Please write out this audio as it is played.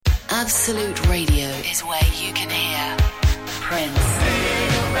Absolute Radio is where you can hear Prince,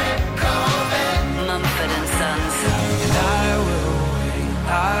 Mumford and Sons,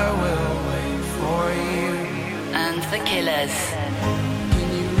 I will wait for you, and The Killers. Can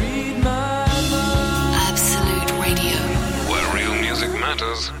you read my mind? Absolute Radio, where real music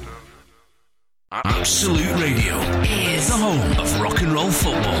matters. Absolute Radio is the home of rock and roll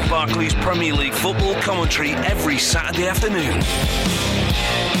football. Barclays Premier League football commentary every Saturday afternoon.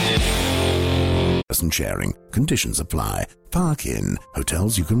 And sharing. Conditions apply. Park Inn.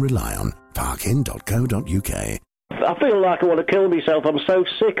 Hotels you can rely on. Parkin.co.uk. I feel like I want to kill myself. I'm so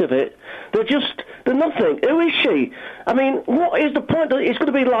sick of it. They're nothing. Who is she? I mean, what is the point? It's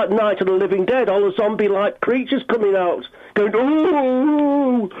going to be like Night of the Living Dead, all the zombie-like creatures coming out, going,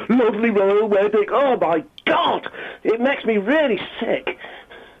 oh, lovely royal wedding. Oh, my God. It makes me really sick.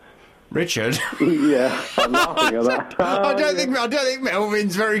 Richard? Yeah, I'm laughing at that. I don't think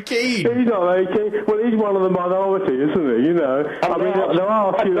Melvin's very keen. He's not very keen. Well, he's one of the minority, isn't he? You know, I mean, there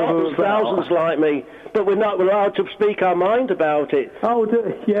are a few of us. Thousands like me, but we're not allowed to speak our mind about it. Oh,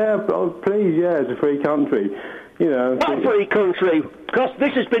 yeah, please, yeah, it's a free country. You know, not free country, because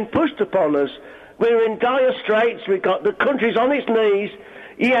this has been pushed upon us. We're in dire straits. We've got the country's on its knees.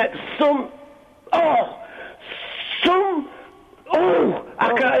 Yet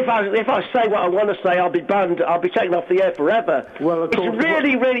if I say what I want to say, I'll be banned. I'll be taken off the air forever. Well, of course, it's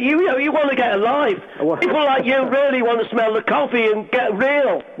really, you want to get alive. People like you really want to smell the coffee and get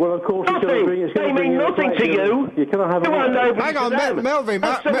real. Well, of course, they mean nothing to you. You cannot have. Hang on, Melvin. Melvin.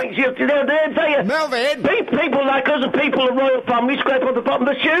 People like us and people of royal family scrape on the bottom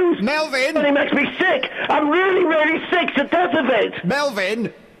of the shoes. Melvin. And it makes me sick. I'm really, really sick to death of it.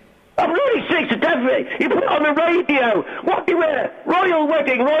 Melvin. I'm really sick to death of it. You put it on the radio. What do you wear? Royal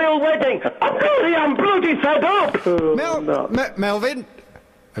wedding. I'm bloody fed up. Melvin.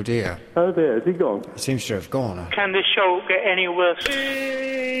 Oh dear. Is he gone? He seems to have gone. Can this show get any worse?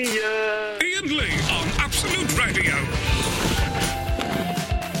 Ian Lee on Absolute Radio.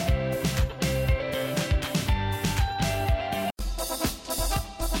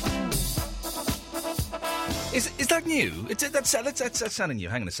 Is that new? That's sounding new.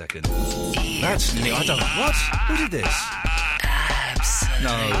 Hang on a second. That's new. I don't. What? Who did this?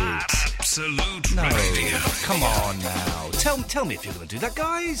 Absolute Radio. Come on now. Tell me if you're going to do that,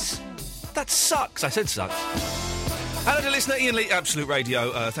 guys. That sucks. I said sucks. Hello, dear listener. Ian Lee, Absolute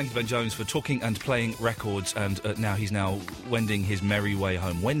Radio. Thank you, Ben Jones, for talking and playing records. And now he's wending his merry way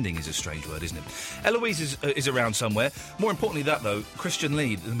home. Wending is a strange word, isn't it? Eloise is around somewhere. More importantly, that though, Christian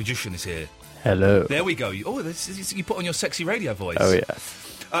Lee, the magician, is here. Hello. There we go. You put on your sexy radio voice. Oh,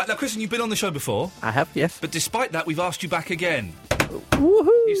 yes. Now, Christian, you've been on the show before. I have, yes. But despite that, we've asked you back again. Woohoo!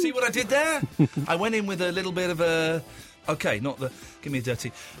 You see what I did there? I went in with a little bit of a... OK, not the... Give me a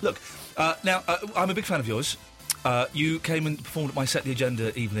dirty... Look, now, I'm a big fan of yours. You came and performed at my Set the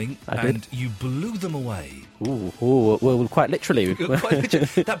Agenda evening, and you blew them away. Ooh, well, quite literally.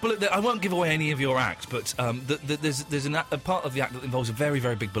 I won't give away any of your act, but there's a part of the act that involves a very,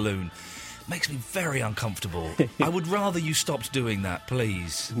 very big balloon. Makes me very uncomfortable. I would rather you stopped doing that,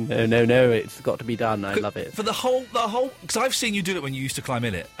 please. No, it's got to be done. I love it. For the whole... Because I've seen you do it when you used to climb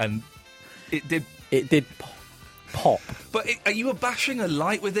in it, and it did... It did pop. But you were bashing a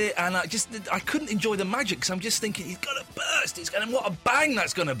light with it, and I couldn't enjoy the magic, because I'm just thinking, he's going to burst, what a bang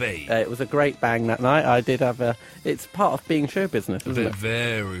that's going to be. It was a great bang that night. I did have it's part of being show business, isn't it?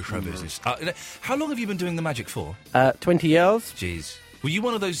 Very show business. How long have you been doing the magic for? 20 years. Jeez. Were you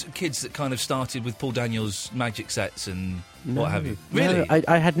one of those kids that kind of started with Paul Daniels magic sets and what have you? Really? No,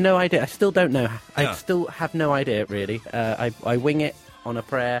 I had no idea. I still don't know. I still have no idea, really. I wing it on a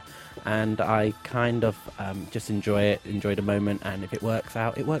prayer, and I kind of just enjoy the moment, and if it works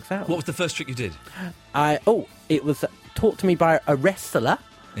out, it works out. What was the first trick you did? It was taught to me by a wrestler.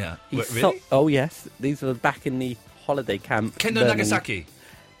 Yeah. Really? Oh, yes. These were back in the holiday camp. Kendo Nagasaki?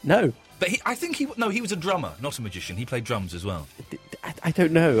 No. But he was a drummer, not a magician. He played drums as well. I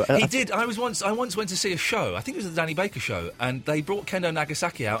don't know. He did. I once went to see a show. I think it was the Danny Baker show, and they brought Kendo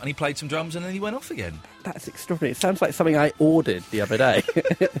Nagasaki out, and he played some drums, and then he went off again. That's extraordinary. It sounds like something I ordered the other day.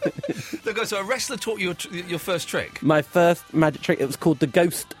 Look, so a wrestler taught you your first trick. My first magic trick. It was called the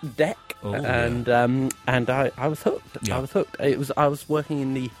Ghost Deck, and I was hooked. Yeah. I was hooked. I was working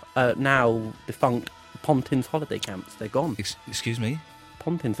in the now defunct Pontins holiday camps. They're gone. Excuse me.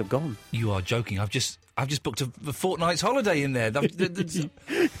 Pontins have gone. You are joking. I've just booked a fortnit's holiday in there.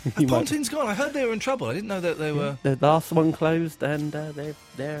 Pontins gone. I heard they were in trouble. I didn't know that they were. The last one closed, and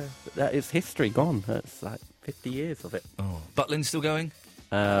it's history gone. That's like 50 years of it. Oh, Butlin's still going?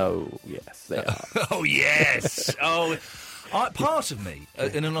 Oh yes, they are. Oh yes. Part of me,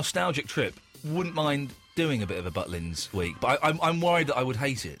 in a nostalgic trip, wouldn't mind doing a bit of a Butlins week, but I'm worried that I would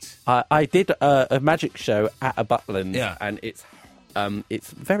hate it. I did a magic show at a Butlins, Yeah. and it's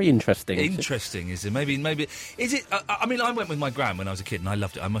very interesting. Interesting, is it? Maybe is it? I mean, I went with my gran when I was a kid, and I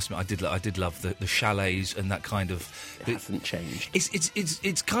loved it. I must admit, I did love the chalets and that kind of. It hasn't changed.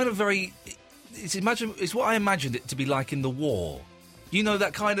 It's kind of very. It's what I imagined it to be like in the war. You know,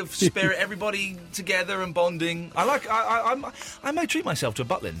 that kind of spirit, everybody together and bonding. I may treat myself to a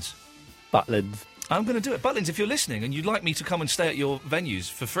Butlins. Butlins. I'm going to do it. Butlins, if you're listening and you'd like me to come and stay at your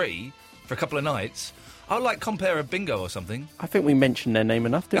venues for free for a couple of nights, I'd compare a bingo or something. I think we mentioned their name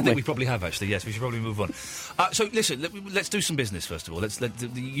enough, didn't we? I think we probably have, actually, yes. We should probably move on. So, listen, let's do some business, first of all.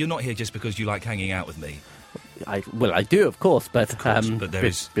 You're not here just because you like hanging out with me. I do, of course, but there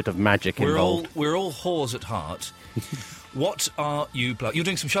is bit of magic involved. We're all whores at heart. What are you... You're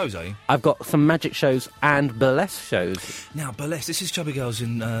doing some shows, are you? I've got some magic shows and burlesque shows. Now, burlesque, this is Chubby Girls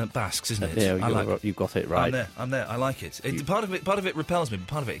in Basques, isn't it? Yeah, you got it right. I'm there. I like it. Part of it repels me, but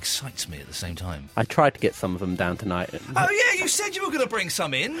part of it excites me at the same time. I tried to get some of them down tonight. Oh, yeah, you said you were going to bring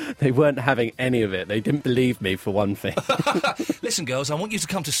some in. They weren't having any of it. They didn't believe me, for one thing. Listen, girls, I want you to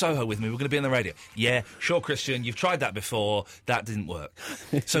come to Soho with me. We're going to be on the radio. Yeah, sure, Christian, you've tried that before. That didn't work.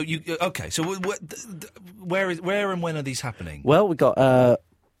 So, where and when are these happening? Well, we got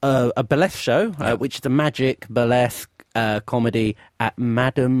a burlesque show, which is a magic burlesque comedy at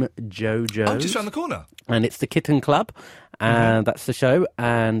Madame Jojo's. Oh, just around the corner. And it's the Kitten Club, and that's the show,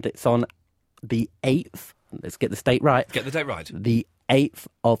 and it's on the 8th. Let's get the date right. Get the date right. The 8th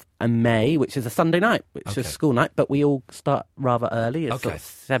of May, which is a Sunday night, which is school night, but we all start rather early. It's sort of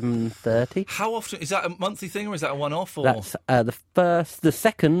 7:30. How often? Is that a monthly thing or is that a one-off? Or? That's the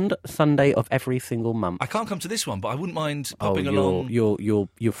second Sunday of every single month. I can't come to this one, but I wouldn't mind popping along.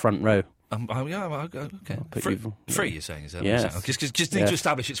 Your front row. Okay. Free, you're saying? Is that yes. what you're saying? Just need to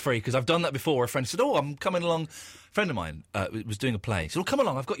establish it's free, because I've done that before. A friend said, I'm coming along. A friend of mine was doing a play. He said, come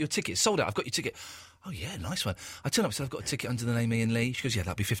along, I've got your ticket. It's sold out, I've got your ticket. Oh, yeah, nice one. I turned up and said, I've got a ticket under the name Ian Lee. She goes, yeah,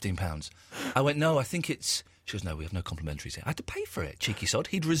 that'd be £15. I went, no, I think it's... She goes, no, we have no complimentaries here. I had to pay for it, cheeky sod.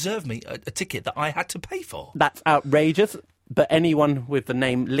 He'd reserved me a ticket that I had to pay for. That's outrageous. But anyone with the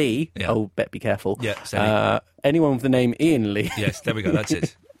name Lee... Yeah. Oh, bet be careful. Yeah, anyone with the name Ian Lee... Yes, there we go, that's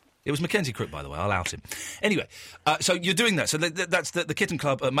it. It was Mackenzie Crook, by the way. I'll out him. Anyway, so you're doing that. So that's the Kitten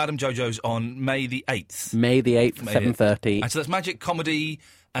Club at Madame Jojo's on May the 8th. May the 8th, 7:30. And so that's magic, comedy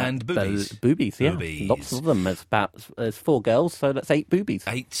and boobies. Boobies, yeah. Boobies. Lots of them. There's 4 girls, so that's 8 boobies.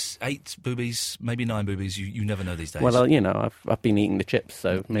 8 boobies, maybe 9 boobies. You never know these days. Well, I've been eating the chips,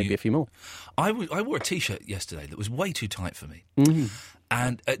 so maybe a few more. I wore a T-shirt yesterday that was way too tight for me. Mm-hmm.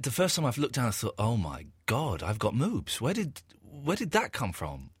 And the first time I've looked down, I thought, oh, my God, I've got moobs. Where did that come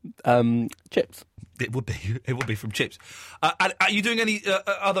from? Chips. It would be from chips. Are you doing any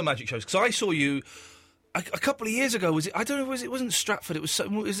other magic shows? Because I saw you a couple of years ago. Was it? I don't know. It wasn't Stratford. It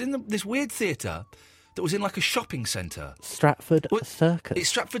was in this weird theatre that was in like a shopping centre. Stratford Circus. It's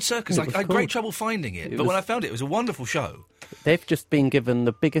Stratford Circus. I had great trouble finding it, but when I found it, it was a wonderful show. They've just been given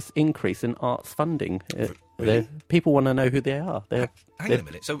the biggest increase in arts funding. Really? People want to know who they are. Hang on a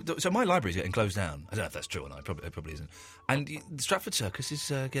minute. So my library's getting closed down. I don't know if that's true or not. It probably isn't. And the Stratford Circus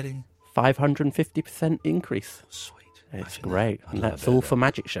is getting 550% increase. Sweet. It's great, and that's all for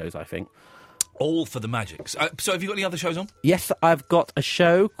magic shows, I think. All for the magics. So have you got any other shows on? Yes, I've got a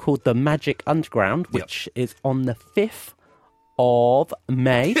show called The Magic Underground, which is on the 5th of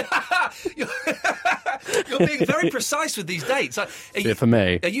May. You're being very precise with these dates. 5th of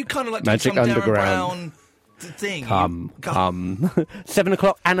May. Are you kind of like Magic doing some Underground Darren Brown thing? Come. 7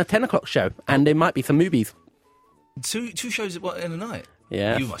 o'clock and a 10 o'clock show, and there might be some movies. Two shows in a night?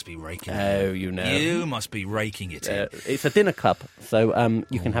 Yeah. You must be raking it. Oh, you know. You must be raking it in. It's a dinner club, so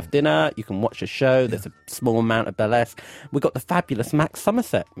you can have dinner, you can watch a show, there's a small amount of burlesque. We've got the fabulous Max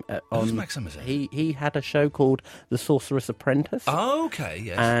Somerset. Who's Max Somerset? He had a show called The Sorceress Apprentice. Oh, okay,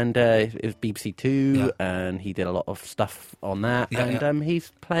 yes. And it was BBC Two, and he did a lot of stuff on that.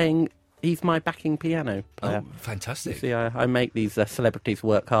 He's my backing piano player. Oh, fantastic. See, I make these celebrities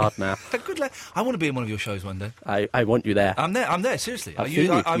work hard now. Good lad. I want to be in one of your shows one day. I want you there. I'm there, seriously.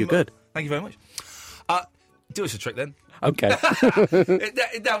 You're good. Thank you very much. Do us a trick then. Okay.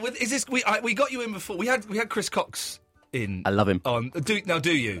 Now, is this we got you in before? We had Chris Cox in. I love him.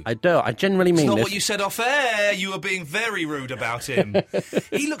 Do you? I do. I genuinely mean it's not this. what you said off air. You were being very rude about him.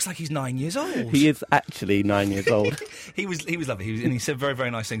 He looks like he's 9 years old. He is actually 9 years old. He was lovely. And he said very,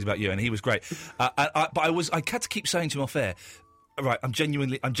 very nice things about you, and he was great. But I had to keep saying to him off air, right, I'm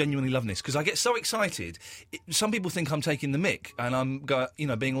genuinely loving this, because I get so excited. Some people think I'm taking the mick and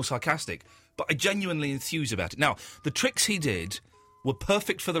I'm being all sarcastic. but I genuinely enthuse about it. Now, the tricks he did were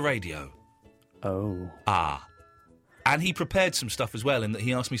perfect for the radio. Oh. And he prepared some stuff as well, in that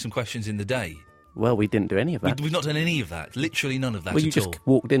he asked me some questions in the day. Well, we didn't do any of that. We've not done any of that. Literally none of that Well, you at just all.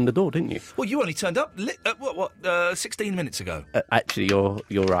 walked in the door, didn't you? Well, you only turned up 16 minutes ago. Actually,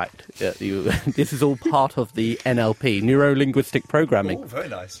 you're right. This is all part of the NLP, neuro-linguistic programming. Oh, very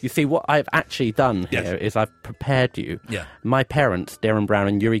nice. You see, what I've actually done here is I've prepared you. Yeah. My parents, Darren Brown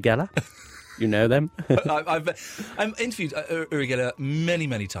and Uri Geller. You know them? I've interviewed Uri Geller many,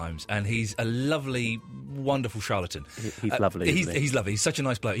 many times, and he's a lovely, wonderful charlatan. He's lovely. Isn't he? He's lovely. He's such a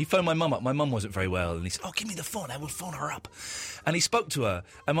nice bloke. He phoned my mum up. My mum wasn't very well, and he said, "Oh, give me the phone. I will phone her up." And he spoke to her,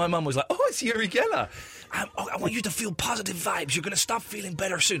 and my mum was like, "Oh, it's Uri Geller. I want you to feel positive vibes. You're going to stop feeling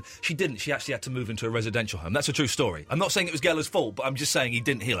better soon." She didn't. She actually had to move into a residential home. That's a true story. I'm not saying it was Geller's fault, but I'm just saying he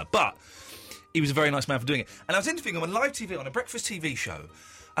didn't heal her. But he was a very nice man for doing it. And I was interviewing him on live TV, on a breakfast TV show.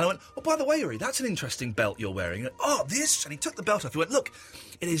 And I went, "Oh, by the way, Uri, that's an interesting belt you're wearing." He went, "Oh, this?" And he took the belt off. He went, "Look,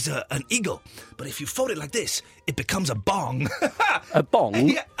 it is an eagle, but if you fold it like this, it becomes a bong." A bong?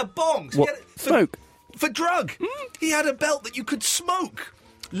 Yeah, a bong. So what? he had it Smoke? For drug. He had a belt that you could smoke.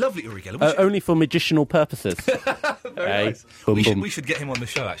 Lovely, Uri Geller. Only for medicinal purposes. Very nice. Boom, We should get him on the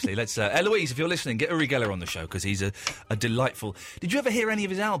show, actually. Let's, Eloise, if you're listening, get Uri Geller on the show, because he's a delightful... Did you ever hear any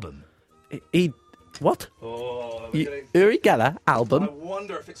of his album? What? Oh, Uri Geller album? I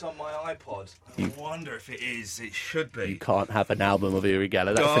wonder if it's on my iPod. I wonder if it is. It should be. You can't have an album of Uri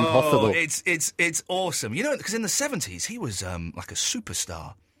Geller. That's impossible. It's awesome. You know, because in the 70s, he was like a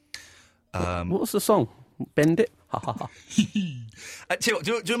superstar. What was the song? Bend it? Ha ha ha.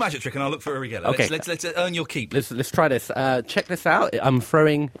 Do a magic trick and I'll look for Uri Geller. Okay. Let's earn your keep. Let's try this. Check this out. I'm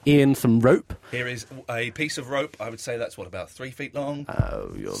throwing Ian some rope. Here is a piece of rope. I would say that's, about 3 feet long?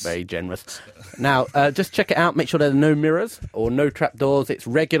 Oh, you're very generous. Now, just check it out. Make sure there are no mirrors or no trapdoors. It's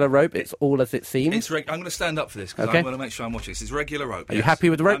regular rope. It's all as it seems. I'm going to stand up for this, because I want to make sure I'm watching this. It's regular rope. Are you happy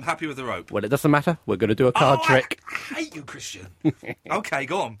with the rope? I'm happy with the rope. Well, it doesn't matter. We're going to do a card trick. I hate you, Christian. Okay,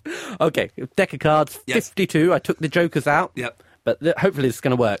 go on. Okay, deck of cards, 52. I took the jokers out. Yep. But hopefully it's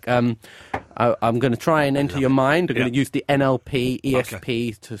going to work. I'm going to try and enter your mind. I'm going to use the NLP,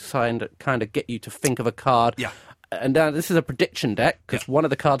 ESP to kind of get you to think of a card. Yeah. And this is a prediction deck, because one of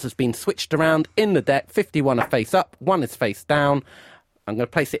the cards has been switched around in the deck. 51 are face up, 1 is face down. I'm going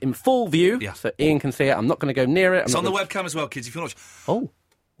to place it in full view so Ian can see it. I'm not going to go near it. It's on the webcam as well, kids, if you're not... Oh,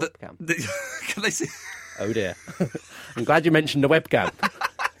 webcam. Can they see? Oh, dear. I'm glad you mentioned the webcam.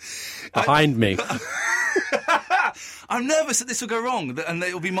 Behind me. I'm nervous that this will go wrong, and that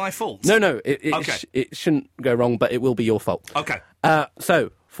it will be my fault. No, it shouldn't go wrong, but it will be your fault. Okay.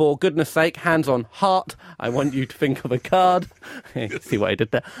 So, for goodness sake, hands on heart, I want you to think of a card. See what I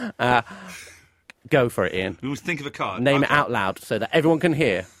did there? Go for it, Ian. We will think of a card. Name it out loud so that everyone can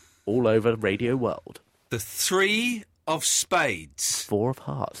hear all over Radio World. The 3 of spades. 4 of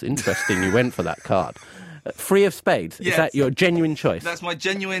hearts. Interesting, you went for that card. 3 of spades. Yes. Is that your genuine choice? That's my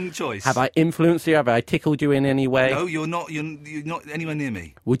genuine choice. Have I influenced you? Have I tickled you in any way? No, you're not anywhere near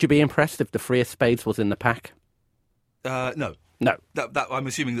me. Would you be impressed if the 3 of spades was in the pack? No. No. That I'm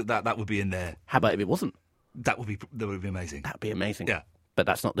assuming that would be in there. How about if it wasn't? That would be amazing. That would be amazing. Yeah. But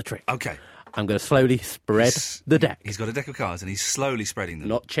that's not the trick. Okay. I'm going to slowly spread the deck. He's got a deck of cards and he's slowly spreading them.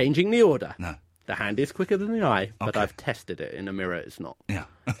 Not changing the order. No. The hand is quicker than the eye, but Okay. I've tested it in a mirror. It's not. Yeah.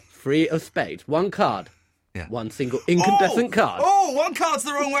 3 of spades. 1 card. Yeah. 1 single incandescent card. Oh, 1 card's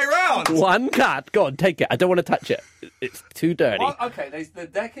the wrong way round. 1 card. Go on, take it. I don't want to touch it. It's too dirty. Okay, the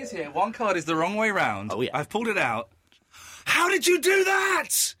deck is here. 1 card is the wrong way round. Oh, yeah. I've pulled it out. How did you do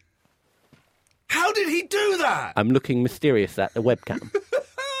that? How did he do that? I'm looking mysterious at the webcam.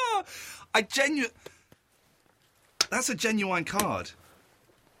 That's a genuine card.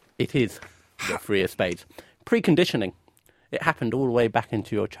 It is the 3 of spades. Preconditioning. It happened all the way back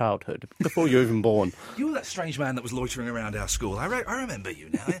into your childhood, before you were even born. You were that strange man that was loitering around our school. I remember you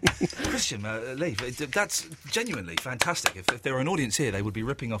now. Christian, Lee, that's genuinely fantastic. If there were an audience here, they would be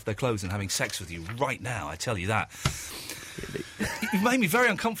ripping off their clothes and having sex with you right now, I tell you that. Really? You've made me very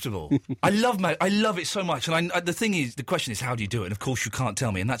uncomfortable. I love it so much. And the question is, how do you do it? And of course you can't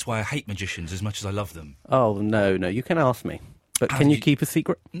tell me, and that's why I hate magicians as much as I love them. Oh, no, you can ask me. But can you keep a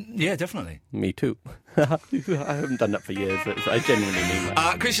secret? Yeah, definitely. Me too. I haven't done that for years. I genuinely mean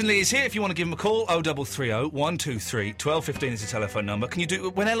that. Christian Lee is here. If you want to give him a call, 0330 123 1215 is the telephone number. Can you do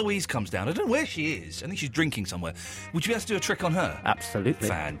when Eloise comes down? I don't know where she is. I think she's drinking somewhere. Would you be able to do a trick on her? Absolutely.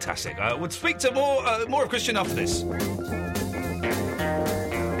 Fantastic. We'll speak to more of Christian after this.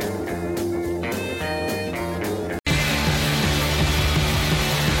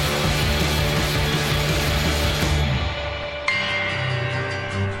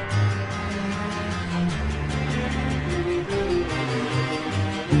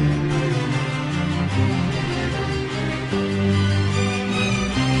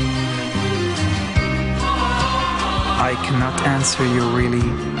 cannot answer you really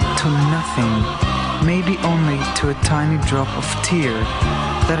to nothing, maybe only to a tiny drop of tear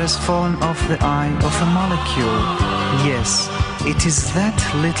that has fallen off the eye of a molecule. Yes, it is that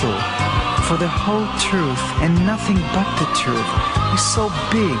little, for the whole truth and nothing but the truth is so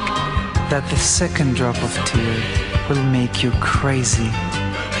big that the second drop of tear will make you crazy.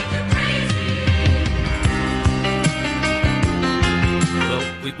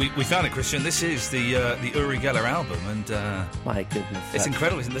 We found it, Christian. This is the Uri Geller album, and my goodness, it's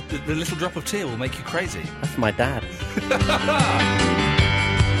incredible. Isn't it? The little drop of tear will make you crazy. That's my dad.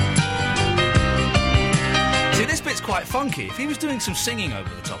 See, this bit's quite funky. If he was doing some singing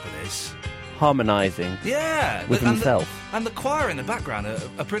over the top of this, harmonising, yeah, with himself, and the choir in the background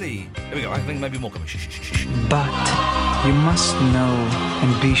are pretty. Here we go. I think maybe more coming. But you must know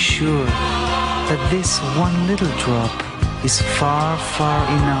and be sure that this one little drop is far, far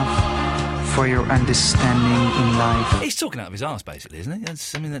enough for your understanding in life. He's talking out of his arse, basically, isn't he?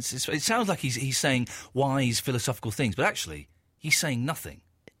 It sounds like he's saying wise philosophical things, but actually, he's saying nothing.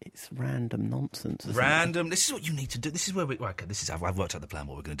 It's random nonsense. Random. This is what you need to do. This is where we. Okay, I've worked out the plan.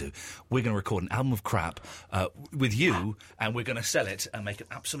 What we're going to do. We're going to record an album of crap with you, and we're going to sell it and make an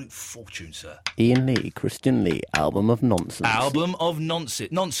absolute fortune, sir. Ian Lee, Christian Lee, album of nonsense. Album of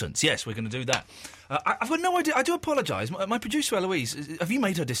nonsense. Nonsense. Yes, we're going to do that. I've got no idea. I do apologise. My producer Eloise, have you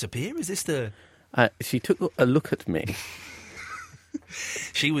made her disappear? Is this the? She took a look at me.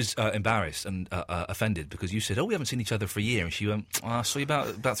 She was embarrassed and offended because you said, "Oh, we haven't seen each other for a year," and she went, "I saw you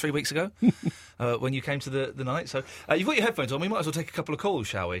about 3 weeks ago when you came to the night." So you've got your headphones on. We might as well take a couple of calls,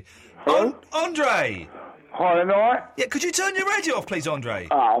 shall we? Andre. Hi, night. Yeah, could you turn your radio off, please, Andre?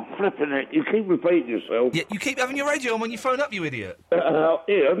 Oh, I'm flipping it. You keep repeating yourself. Yeah, you keep having your radio on when you phone up, you idiot.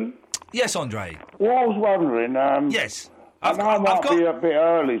 Ian. Yes, Andre. Well, I was wondering. Yes. I might be a bit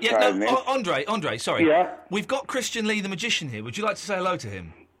early saying this. Andre, sorry. Yeah? We've got Christian Lee, the magician, here. Would you like to say hello to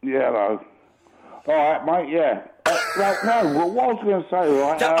him? Yeah, hello. All right, mate, yeah. What I was going to say,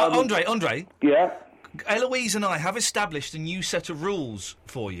 right... Andre? Yeah? Eloise and I have established a new set of rules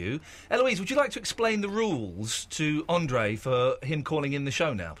for you. Eloise, would you like to explain the rules to Andre for him calling in the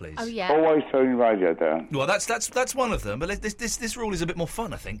show now, please? Oh, yeah. Always turn your radio down. Well, that's one of them, but this rule is a bit more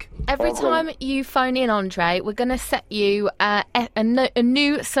fun, I think. Every time you phone in, Andre, we're going to set you a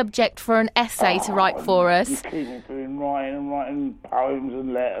new subject for an essay to write for us. You keep doing writing poems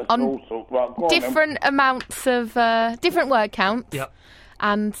and letters and all sorts. Right, go on, different amounts of... different word counts. Yep.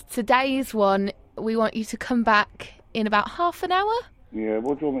 And today's one... We want you to come back in about half an hour. Yeah,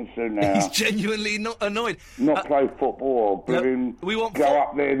 what do you want me to do now? He's genuinely not annoyed. Not play football or go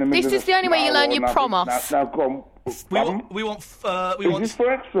up there in the middle. This is the only way you learn your promos. Now, go on. We want. Is this for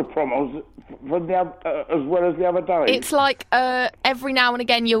extra promos from as well as the other day? It's like every now and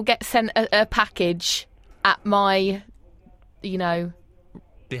again you'll get sent a package at my,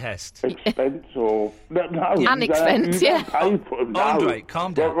 behest. Expense or... No, an expense, yeah. Pay for them, no. Andre,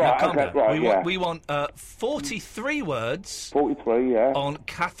 calm down. Right, calm down. Right, we want 43 words... 43, yeah. ...on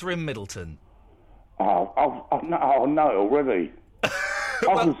Catherine Middleton. Oh, I know it already. I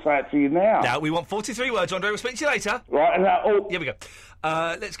can say it to you now. Now, we want 43 words, Andre. We'll speak to you later. Right, and now... Here we go.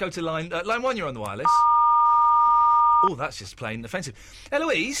 Let's go to line 1, you're on the wireless. Oh, that's just plain offensive.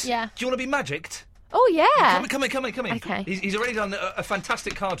 Eloise? Yeah? Do you want to be magicked? Oh, yeah. Come in. Okay. He's already done a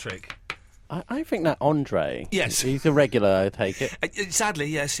fantastic card trick. I think that Andre... Yes. He's a regular, I take it. Sadly,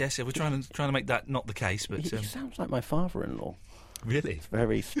 yes. We're trying to make that not the case, but... He sounds like my father-in-law. Really? It's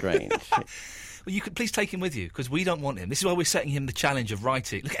very strange. Well, you could please take him with you, because we don't want him. This is why we're setting him the challenge of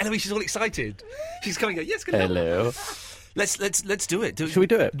writing. Look, Eloise, she's all excited. She's coming. Yes, good. Hello. Let's do it. Should we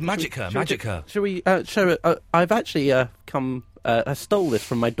do it? Magic her. Should we show it? I've actually come. I stole this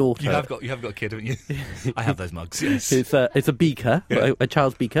from my daughter. You have got a kid, haven't you? I have those mugs. Yes. It's a beaker, a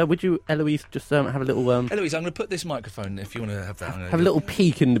child's beaker. Would you, Eloise, just have a little? Eloise, I'm going to put this microphone if you want to have that. Have a little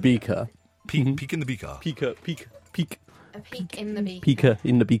peek in the beaker. Peek in the beaker. Peek. A peek in the beaker. Peeker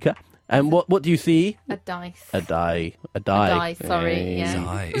in the beaker. And what do you see? A dice. A die. Sorry, yeah.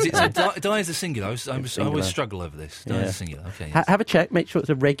 Die. Is it die is the singular? I always struggle over this. Die is the singular. Okay. Yes. Have a check. Make sure it's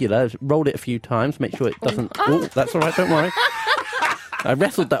a regular. Roll it a few times. Make sure it doesn't. Oh, that's all right. Don't worry. I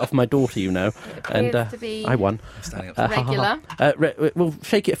wrestled that off my daughter, and I won. Regular. We'll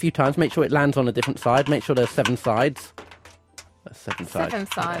shake it a few times. Make sure it lands on a different side. Make sure there's 7 sides. That's 7 sides. 7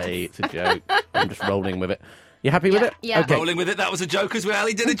 sides. Hey, it's a joke. I'm just rolling with it. You happy with it? Yeah. Okay. Rolling with it. That was a joke as well.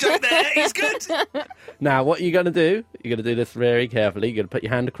 He did a joke there. He's good. Now, what you're going to do, you're going to do this very carefully. You're going to put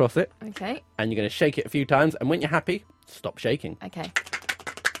your hand across it. Okay. And you're going to shake it a few times. And when you're happy, stop shaking. Okay.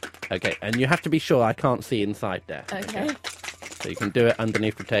 Okay. And you have to be sure I can't see inside there. Okay. So you can do it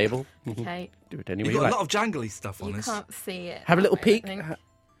underneath the table. Okay. Do it anywhere You've you got like. a lot of jangly stuff on You this. can't see it. Have a little I peek. think. Have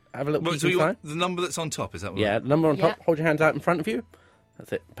a little Well, peek so you inside. want the number that's on top, is that what? Yeah, the number on top. Yeah. Hold your hands out in front of you.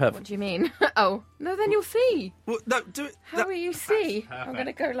 That's it. Perfect. What do you mean? Oh, no, then you'll see. Well, no, do it. How will you see? I'm going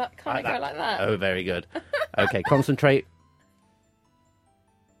to go like, can't I go like that? Oh, very good. Okay, concentrate.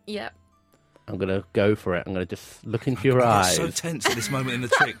 Yep. I'm going to go for it. I'm going to just look into your I'm eyes. so tense at this moment in the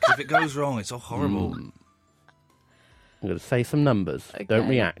trick. If it goes wrong, it's so horrible. I'm going to say some numbers. Don't Okay.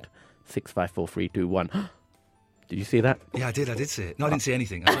 react. 6, 5, 4, 3, 2, 1. Did you see that? Yeah, I did see it. No, I didn't see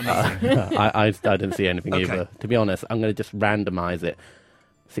anything. I don't know anything. I didn't see anything Okay. either. To be honest, I'm going to just randomise it.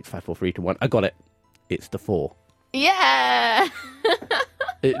 6, 5, 4, 3, 2, 1. I got it. It's the 4. Yeah!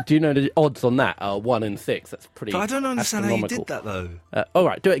 Do you know the odds on that are 1 in 6? That's pretty. But I don't understand how you astronomical. did that, though. All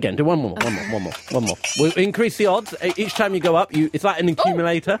right, do it again. Do one more. We'll increase the odds each time you go up. It's like an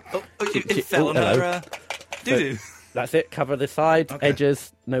accumulator. It fell on hello. her doo-doo. So, that's it. Cover the sides,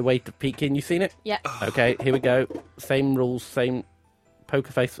 edges. No way to peek in. You seen it? Yeah. Okay, here we go. Same rules, same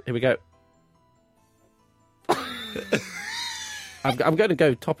poker face. Here we go. I'm going to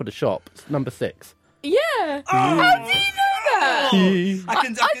go top of the shop. It's number 6. Yeah! How do you know that?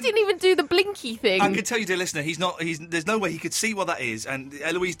 I didn't even do the blinky thing. I can tell you, dear listener, there's no way he could see what that is. And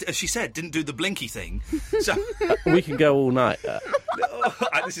Eloise, as she said, didn't do the blinky thing. So We can go all night.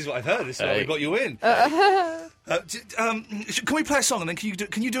 this is what I've heard. This is why we got you in. Can we play a song and then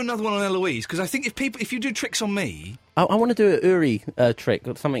can you do another one on Eloise? Because I think if you do tricks on me, I want to do a Uri trick,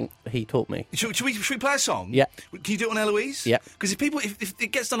 or something he taught me. should we play a song? Yeah. Can you do it on Eloise? Yeah. Because if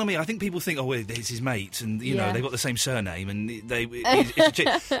it gets done on me, I think people think, oh, well, it's his mate, and you know Yeah. they've got the same surname, and it's a chick.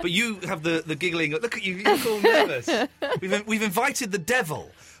 But you have the giggling. Look at you! You look all nervous. We've invited the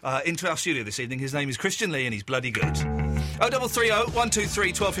devil into our studio this evening. His name is Christian Lee, and he's bloody good. 0330 123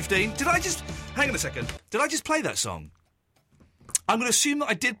 1215. Hang on a second. Did I just play that song? I'm going to assume that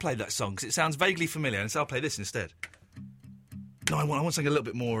I did play that song because it sounds vaguely familiar, and so I'll play this instead. No, I want something a little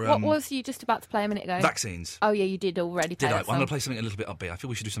bit more. What was you just about to play a minute ago? Vaccines. Oh, yeah, you did already play Did I? that I'm going song. to play something a little bit upbeat. I feel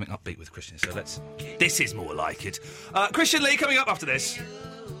we should do something upbeat with Christian, so let's... This is more like it. Christian Lee coming up after this.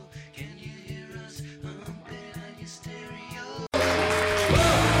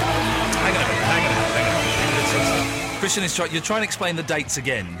 Hang on a minute. Christian is you're trying to explain the dates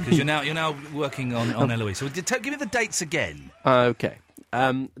again, because you're now working on Eloise. So give me the dates again. Okay.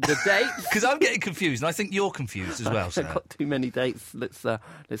 The dates... Because I'm getting confused, and I think you're confused as well, I've sir. got too many dates. Let's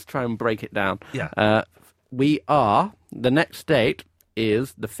try and break it down. Yeah. The next date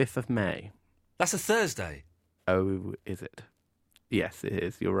is the 5th of May. That's a Thursday. Oh, is it? Yes, it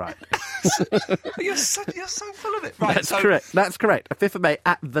is. You're right. You're so full of it. Right, That's correct. That's correct. The 5th of May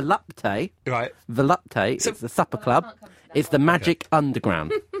at Right. Volupte. Volupte. It's the supper club. It's the Magic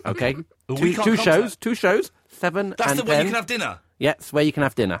Underground. Okay. We can't two come to shows. that. 2 shows. 7 That's and the way 10. you can have dinner. Yes, where you can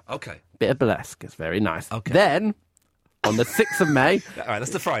have dinner. Okay. Bit of burlesque. It's very nice. Okay. Then, on the 6th of May... All right,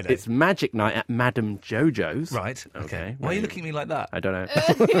 that's the Friday. It's Magic Night at Madame Jojo's. Right. Okay. Why are you looking at me like that? I don't know.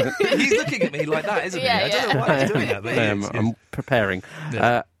 He's looking at me like that, isn't Yeah, he? I don't know why he's doing that, but he is. I'm preparing.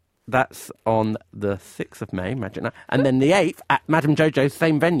 Yeah. That's on the 6th of May, Magic Night. And then the 8th at Madame Jojo's,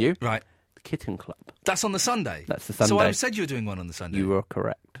 same venue. Right. The Kitten Club. That's on the Sunday? That's the Sunday. So I said you were doing one on the Sunday. You were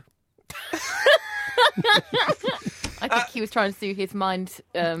correct. I think he was trying to do his mind...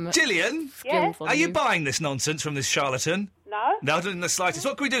 Gillian? skills on Are you buying this nonsense from this charlatan? No. No, not in the slightest.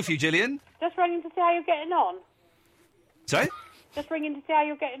 What can we do for you, Gillian? Just ringing to see how you're getting on. Sorry? Just ringing to see how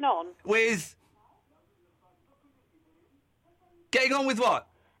you're getting on. With... Getting on with what?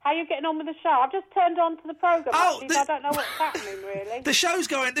 How you're getting on with the show. I've just turned on to the programme. Oh, actually, so I don't know what's happening, really. The show's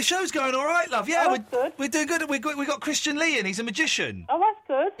going all right, love. Yeah, Oh, that's good. we're doing good. We got Christian Lee in. He's a magician. Oh, that's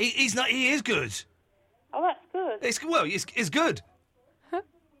good. He's not. He is good. Oh, that's good. It's good.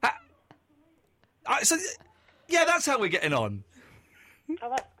 So, yeah, that's how we're getting on. Oh,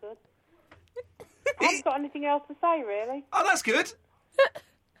 that's good. I haven't got anything else to say, really. Oh, that's good.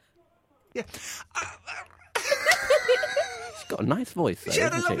 Yeah. She's got a nice voice, though, She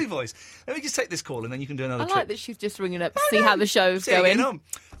had a hasn't lovely voice. Let me just take this call and then you can do another I trick. like that she's just ringing up to see how the show's See how you're going. getting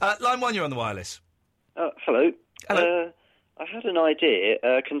on. Line 1, you're on the wireless. Hello. Hello. I had an idea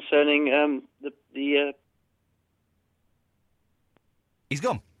concerning the. He's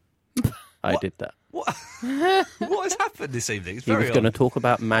gone. I did that. What has happened this evening? It's He very was odd. going to talk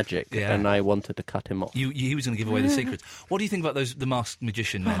about magic, Yeah. and I wanted to cut him off. He was going to give away the secrets. What do you think about the masked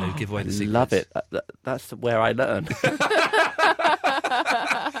magician men who give away the secrets? Love it. That's where I learn.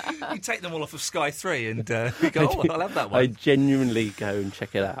 You take them all off of Sky 3 and you go, oh, I'll have that one. I genuinely go and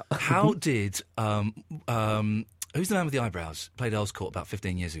check it out. How did... who's the man with the eyebrows? Played Earl's Court about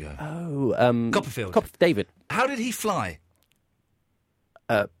 15 years ago. Oh, Copperfield. David. How did he fly?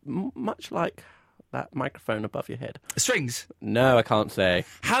 Much like that microphone above your head. Strings? No, I can't say.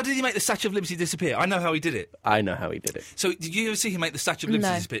 How did he make the Statue of Liberty disappear? I know how he did it. I know how he did it. So, did you ever see him make the Statue of Liberty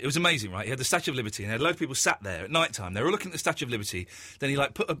No. disappear? It was amazing, right? He had the Statue of Liberty, and he had a load of people sat there at night time. They were looking at the Statue of Liberty. Then he,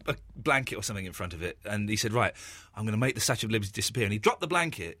 put a blanket or something in front of it, and he said, right, I'm going to make the Statue of Liberty disappear. And he dropped the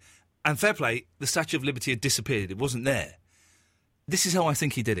blanket, and fair play, the Statue of Liberty had disappeared. It wasn't there. This is how I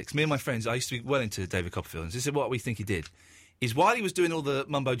think he did it. 'Cause me and my friends, I used to be well into David Copperfield, and this is what we think he did. Is while he was doing all the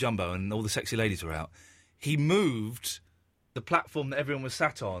mumbo-jumbo and all the sexy ladies were out, he moved the platform that everyone was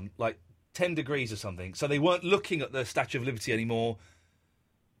sat on, 10 degrees or something, so they weren't looking at the Statue of Liberty anymore,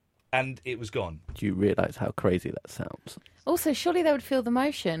 and it was gone. Do you realise how crazy that sounds? Also, surely they would feel the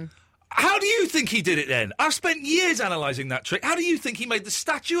motion. How do you think he did it then? I've spent years analysing that trick. How do you think he made the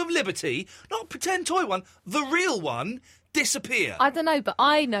Statue of Liberty, not a pretend toy one, the real one, disappear? I don't know, but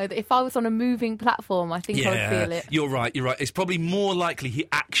I know that if I was on a moving platform, I think I would feel it. You're right. It's probably more likely he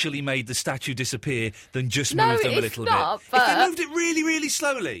actually made the statue disappear than just moved them a little not, bit. but If they moved it really, really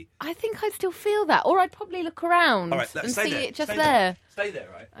slowly. I think I'd still feel that. Or I'd probably look around All right, and stay see there. it just Stay there. Stay there,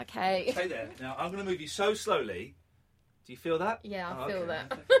 right? Okay. Stay there. Now, I'm going to move you so slowly. Do you feel that? Yeah, I feel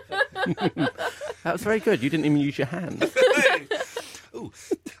that. That was very good. You didn't even use your hands. Ooh.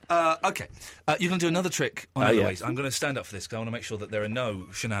 Okay. You're going to do another trick on Oh, Eloise. yeah. I'm going to stand up for this because I want to make sure that there are no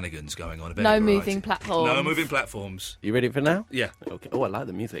shenanigans going on. Of No any variety. moving platforms. No moving platforms. You ready for now? Yeah. Okay. Oh, I like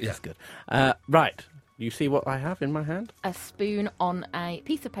the music. Yeah. That's good. Right. You see what I have in my hand? A spoon on a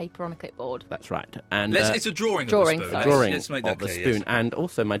piece of paper on a clipboard. That's right. And It's a drawing Drawing, of a spoon. sorry. drawing Let's make that of a clear, spoon, yes. and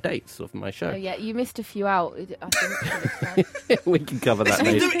also my dates of my show. Oh, yeah, you missed a few out, I think. We can cover that Listen,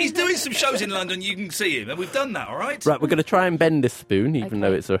 later. he's doing some shows in London. You can see him, and we've done that. All right. Right, we're going to try and bend this spoon, even Okay.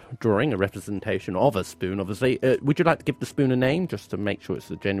 though it's a drawing, a representation of a spoon, obviously. Would you like to give the spoon a name, just to make sure it's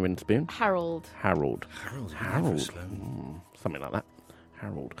a genuine spoon? Harold. Harold. Harold. Something like that.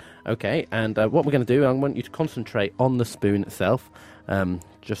 Harold. Okay, and what we're going to do, I want you to concentrate on the spoon itself.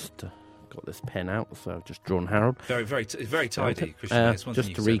 Just got this pen out, so I've just drawn Harold. Very, very tidy, Christian. It's one Just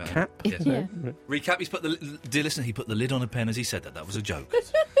thing to you can say recap. about him. Yes. Yeah. Recap. He's put dear listener, he put the lid on a pen as he said that. That was a joke.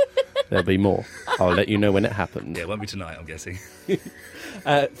 There'll be more. I'll let you know when it happens. Yeah, it won't be tonight, I'm guessing.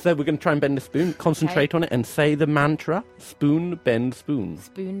 So we're going to try and bend the spoon, concentrate on it, and say the mantra: spoon, bend, spoon.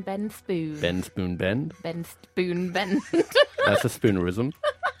 Spoon, bend, spoon. Bend, spoon, bend. Bend, spoon, bend. That's a spoonerism.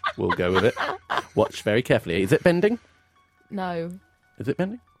 We'll go with it. Watch very carefully. Is it bending? No. Is it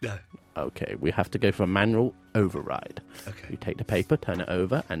bending? No. Okay, we have to go for a manual override. Okay. You take the paper, turn it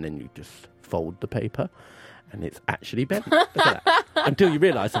over, and then you just fold the paper, and it's actually bent. Look at that. Until you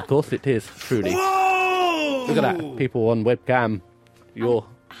realise, of course, it is truly. Whoa! Look at that. People on webcam, you're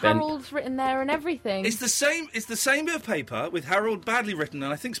bent. Harold's written there and everything. It's the same bit of paper with Harold badly written,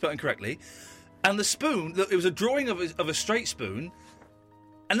 and I think spelled incorrectly. And the spoon, it was a drawing of a straight spoon,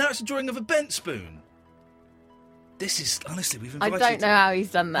 and now it's a drawing of a bent spoon. This is, honestly, we've I invited... don't know how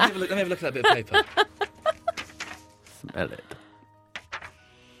he's done that. Let me have a look at that bit of paper. Smell it.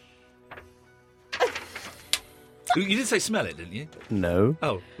 You did say smell it, didn't you? No.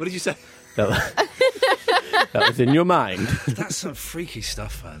 Oh, what did you say? That was in your mind. That's some freaky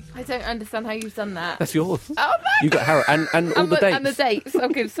stuff, man. I don't understand how you've done that. That's yours. Oh, no. You got Harold, and all the dates. And the dates.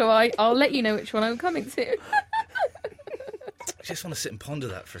 Okay, so I'll let you know which one I'm coming to. I just want to sit and ponder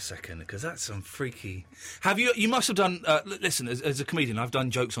that for a second, because that's some freaky... You must have done... listen, as a comedian, I've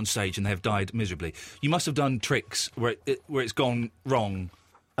done jokes on stage and they have died miserably. You must have done tricks where it's gone wrong.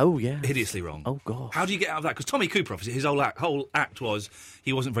 Oh, yeah. Hideously wrong. Oh, God. How do you get out of that? Because Tommy Cooper, obviously, his whole act was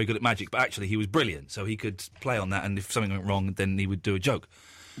he wasn't very good at magic, but actually he was brilliant, so he could play on that, and if something went wrong, then he would do a joke.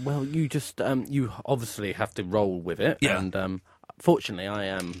 Well, you just... you obviously have to roll with it. Yeah. And fortunately, I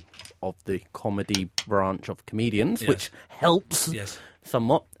am of the comedy branch of comedians, Yes. which helps Yes.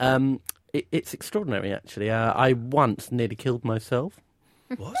 somewhat. It's extraordinary, actually. I once nearly killed myself.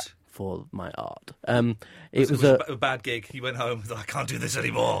 What? For my art. It was a bad gig. You went home and thought, I can't do this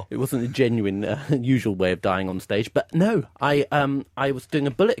anymore. It wasn't a genuine, usual way of dying on stage. But no, I was doing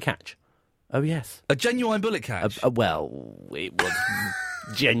a bullet catch. Oh, yes. A genuine bullet catch? Well, it was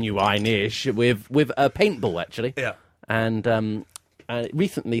genuine-ish with a paintball, actually. Yeah. And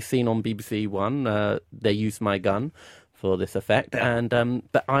recently seen on BBC One, they used my gun for this effect. Yeah. And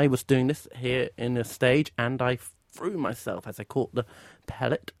but I was doing this here in a stage, and I threw myself as I caught the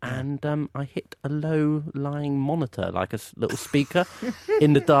pellet, and I hit a low-lying monitor, like a little speaker,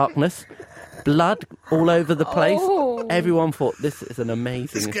 in the darkness. blood all over the place. Oh. Everyone thought this is an amazing.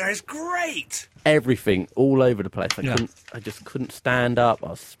 This guy's great. Everything all over the place. I just couldn't stand up. I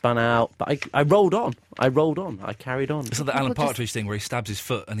was spun out, but I rolled on. I carried on. It's like the Alan Partridge thing where he stabs his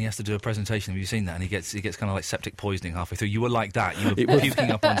foot and he has to do a presentation. Have you seen that? And he gets kind of like septic poisoning halfway through. You were like that. You were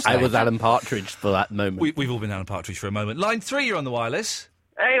puking up on stage. I was Alan Partridge for that moment. We've all been Alan Partridge for a moment. Line 3, you're on the wireless.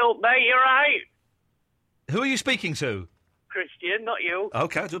 Hey, old mate, you right? Who are you speaking to? Christian, not you.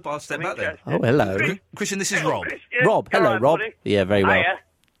 Okay, I'll step back then. Oh, hello. Christian, this is Rob. Christian. Rob, hello, Right, Rob. buddy. Yeah, very well. Hiya.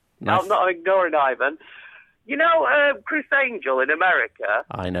 Nice. I'm not ignoring Ivan. You know Chris Angel in America?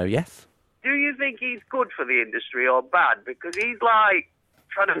 I know, yes. Do you think he's good for the industry or bad? Because he's like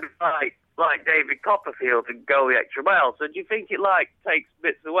trying to be like David Copperfield and go the extra mile. So do you think it takes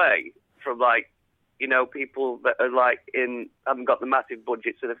bits away from people that are haven't got the massive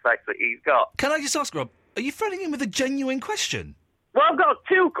budgets and effects that he's got? Can I just ask, Rob, are you phoning in with a genuine question? Well, I've got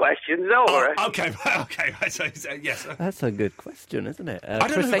 2 questions over. Okay, so, yes. That's a good question, isn't it? I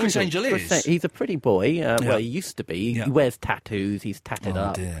don't know who Chris Angel is. He's a pretty boy. Well, he used to be. Yeah. He wears tattoos. He's tatted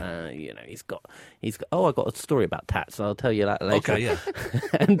up. Dear. He's got. Oh, I got a story about tats. I'll tell you that later. Okay, yeah.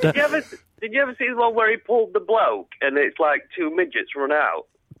 And, Did you ever see the one where he pulled the bloke and it's like 2 midgets run out?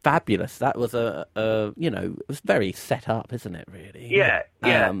 Fabulous. That was it was very set up, isn't it, really? Yeah.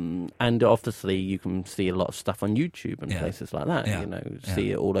 And obviously you can see a lot of stuff on YouTube and places like that, see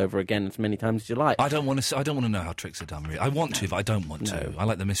it all over again as many times as you like. I don't want to know how tricks are done, really. I want to, but I don't want to. I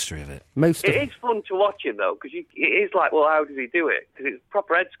like the mystery of it. It is fun to watch him, though, because it is like, well, how does he do it? Because it's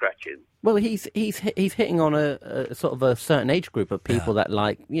proper head-scratching. Well, he's hitting on a sort of a certain age group of people that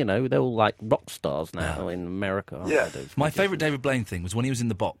they're all like rock stars now in America. My favourite David Blaine thing was when he was in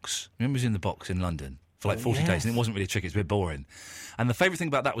the box. Remember he was in the box in London for like 40 days, and it wasn't really a trick, it was a bit boring. And the favourite thing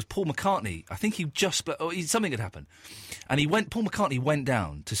about that was Paul McCartney. I think something had happened. And Paul McCartney went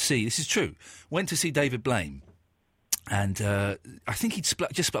down to see, this is true, went to see David Blaine. And I think he'd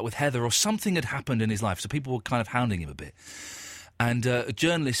just split with Heather or something had happened in his life, so people were kind of hounding him a bit. And a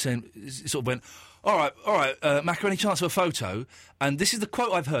journalist sort of went, all right, Macca, any chance of a photo? And this is the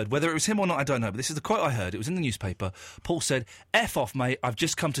quote I've heard. Whether it was him or not, I don't know. But this is the quote I heard. It was in the newspaper. Paul said, F off, mate. I've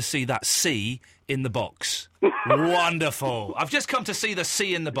just come to see that C in the box. Wonderful. I've just come to see the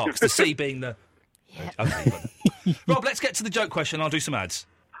C in the box. The C being the... Yeah. Okay, Rob, let's get to the joke question. I'll do some ads.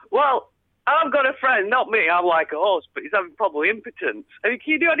 Well, I've got a friend, not me, I'm like a horse, but he's having probably impotence. Can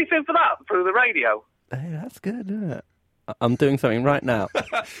you do anything for that through the radio? Hey, that's good, isn't it? I'm doing something right now.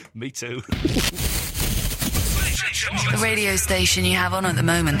 Me too. The radio station you have on at the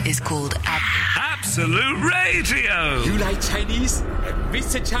moment is called Absolute Radio. You like Chinese? At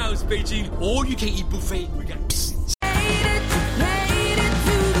Mr. Chow's Beijing all-you-can-eat buffet, we got...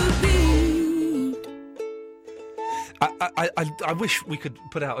 I wish we could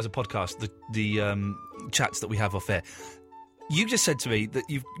put out as a podcast the chats that we have off air. You just said to me that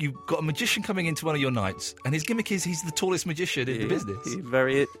you've got a magician coming into one of your nights, and his gimmick is he's the tallest magician in the business. He's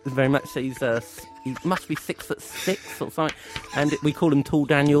very much. He must be 6'6" or something, and we call him Tall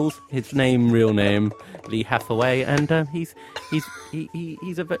Daniels. His real name, Lee Hathaway, and he's a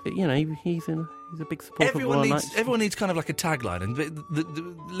big supporter of our nights. Everyone needs kind of like a tagline, and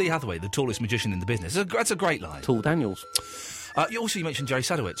the Lee Hathaway, the tallest magician in the business. That's a great line. Tall Daniels. You mentioned Jerry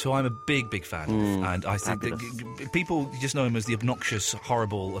Sadowitz, who I'm a big fan of, and I think that people just know him as the obnoxious,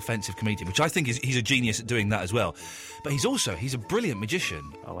 horrible, offensive comedian, which I think he's a genius at doing that as well. But he's a brilliant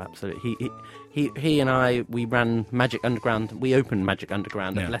magician. Oh, absolutely. He and I, we ran Magic Underground. We opened Magic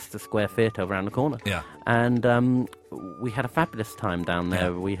Underground at Leicester Square Theatre around the corner. Yeah. And we had a fabulous time down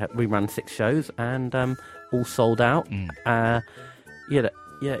there. Yeah. We ran 6 shows and all sold out.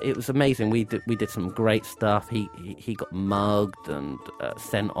 Yeah, it was amazing. We did some great stuff. He got mugged and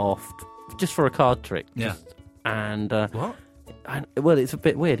sent off just for a card trick. Yeah. What? Well, it's a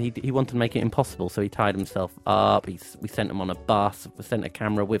bit weird. He wanted to make it impossible, so he tied himself up. We sent him on a bus. We sent a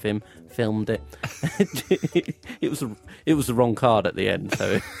camera with him, filmed it. It was the wrong card at the end.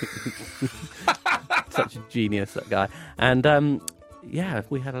 So such a genius, that guy. And yeah,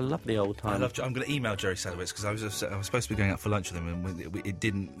 we had a lovely old time. I'm going to email Jerry Sadowitz because I was supposed to be going out for lunch with him and it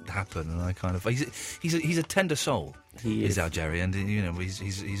didn't happen. And I kind of he's a tender soul. He is our Jerry, and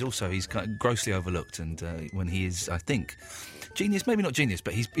he's also kind of grossly overlooked. And when he is, I think, genius, maybe not genius,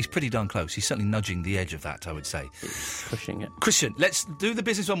 but he's pretty darn close. He's certainly nudging the edge of that, I would say. He's pushing it. Christian, let's do the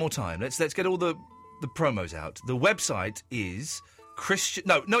business one more time. Let's get all the promos out. The website is Christian.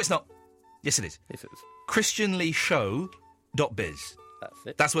 No, it's not. Yes, it is. Yes, it is. ChristianLeeShow.biz. That's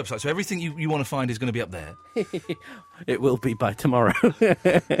it. That's the website. So everything you want to find is going to be up there. It will be by tomorrow.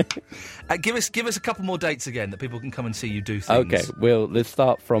 Give us a couple more dates again that people can come and see you do things. Okay, let's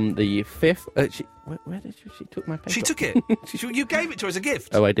start from the 5th. Where did she took my paper? She took it. You gave it to her as a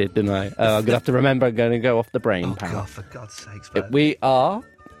gift. Oh, I did, didn't I? I'm going to have to remember. I'm going to go off the brain. Oh, pal. God, for God's sakes, man. We are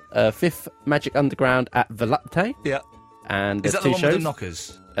 5th Magic Underground at Volupte. Yeah. And is there's that the two one shows. with the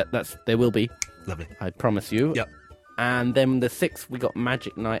knockers? There will be. Lovely. I promise you. Yep. And then the 6th, we got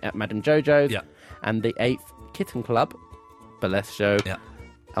Magic Night at Madame Jojo's. Yeah. And the 8th, Kitten Club, burlesque show. Yeah.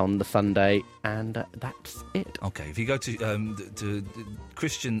 On the Sunday, and that's it. Okay, if you go to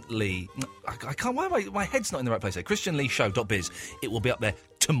Christian Lee, I can't. Why my head's not in the right place there? ChristianLeeShow.biz. It will be up there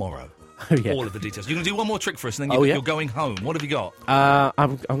tomorrow. Oh, yeah. All of the details. You're going to do one more trick for us, and then you're going home. What have you got?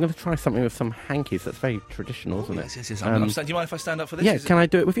 I'm going to try something with some hankies. That's very traditional, isn't it? Yes. Do you mind if I stand up for this? Yeah, can I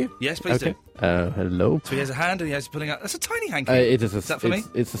do it with you? Yes, please do. Hello. So he has a hand and he has pulling out. That's a tiny hanky. Is that for me?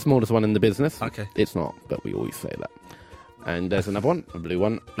 It's the smallest one in the business. Okay. It's not, but we always say that. And there's another one, a blue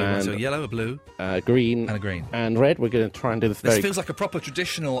one. And so a yellow, a blue. Green. And a green. And red. We're going to try and do this This feels like a proper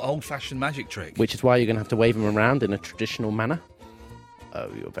traditional, old-fashioned magic trick. Which is why you're going to have to wave them around in a traditional manner. Oh,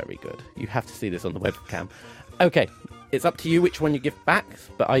 you're very good. You have to see this on the webcam. Okay, it's up to you which one you give back,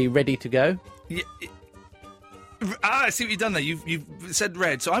 but are you ready to go? Yeah. I see what you've done there. You've said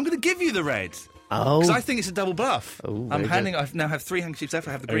red, so I'm going to give you the red. Oh. Because I think it's a double bluff. Oh, I now have 3 handkerchiefs left.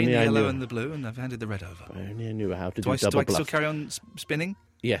 I have the green, the yellow, and the blue, and I've handed the red over. I only knew how to do double double bluff. Do I bluff. still carry on spinning?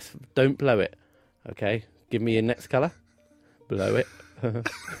 Yes, don't blow it. Okay, give me your next colour. Blow it.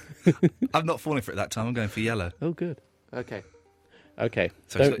 I'm not falling for it that time. I'm going for yellow. Oh, good. Okay.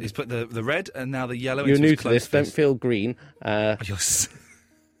 So he's put the red and now the yellow You're into new his to closed this. Don't fist. feel green. Because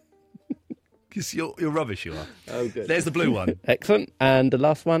you're rubbish, you are. Oh, good. There's the blue one. Excellent. And the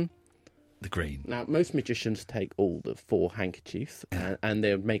last one? The green. Now, most magicians take all the 4 handkerchiefs and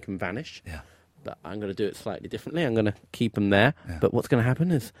they make them vanish. Yeah. But I'm going to do it slightly differently. I'm going to keep them there. Yeah. But what's going to happen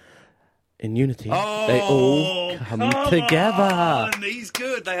is, in unity, they all come together. On. He's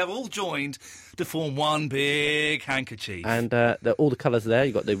good. They have all joined to form one big handkerchief. And all the colours there.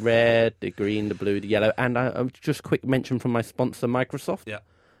 You've got the red, the green, the blue, the yellow. And just quick mention from my sponsor, Microsoft. Yeah.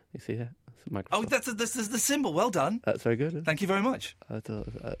 You see that? Microsoft. Oh, that's the symbol. Well done. That's very good. Thank you very much.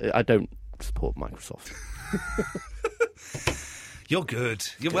 I don't support Microsoft. You're good.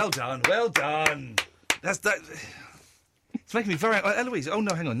 You're well done. Well done. That's that. It's making me very... Eloise, oh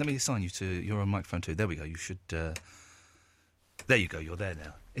no, hang on. Let me assign you to... You're on microphone too. There we go. You should... There you go. You're there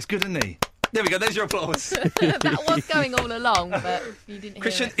now. It's good, isn't he? There we go. There's your applause. That was going all along, but you didn't hear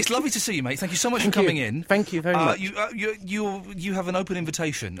Christian, it. it's lovely to see you, mate. Thank you so much for coming in. Thank you very much. You have an open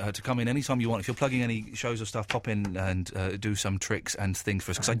invitation to come in anytime you want. If you're plugging any shows or stuff, pop in and do some tricks and things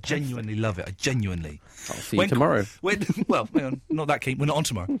for us, because I genuinely love it. I genuinely. I'll see you tomorrow. Well, hang on, not that keen. We're not on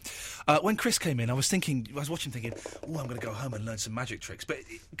tomorrow. When Chris came in, I was watching thinking, oh, I'm going to go home and learn some magic tricks. But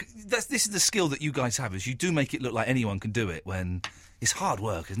this is the skill that you guys have, is you do make it look like anyone can do it when it's hard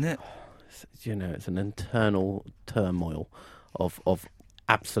work, isn't it? You know, it's an internal turmoil of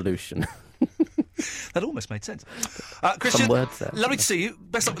absolution. That almost made sense. Christian, Some words there. Lovely to see you.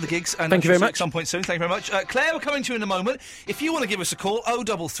 Best luck with the gigs. And Thank you very much. At some point soon. Thank you very much. Claire, we're coming to you in a moment. If you want to give us a call,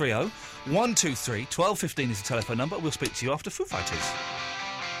 0330 123 1215 is the telephone number. We'll speak to you after Foo Fighters.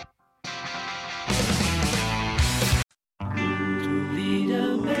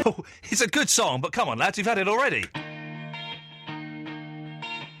 Oh, it's a good song, but come on, lads, you've had it already.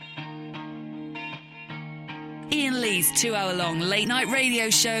 Ian Lee's 2-hour-long late-night radio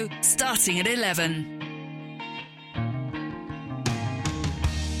show starting at 11.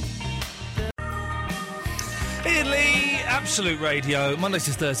 Ian Lee, Absolute Radio, Mondays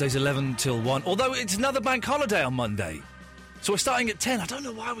to Thursdays, 11 till 1. Although it's another bank holiday on Monday. So we're starting at 10. I don't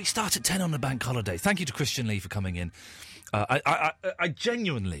know why we start at 10 on a bank holiday. Thank you to Christian Lee for coming in. I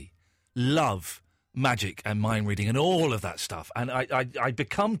genuinely love magic and mind reading and all of that stuff. And I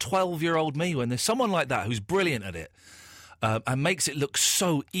become 12-year-old me when there's someone like that who's brilliant at it and makes it look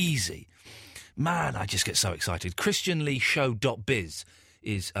so easy. Man, I just get so excited. ChristianLeeShow.biz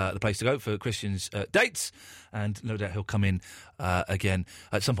is the place to go for Christian's dates, and no doubt he'll come in again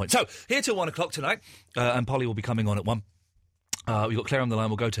at some point. So, here till 1 o'clock tonight, and Polly will be coming on at 1. We've got Claire on the line.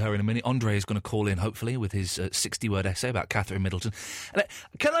 We'll go to her in a minute. Andre is going to call in, hopefully, with his 60-word essay about Catherine Middleton. And,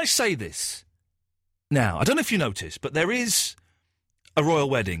 can I say this? Now, I don't know if you noticed, but there is a royal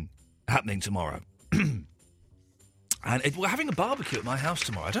wedding happening tomorrow. And we're having a barbecue at my house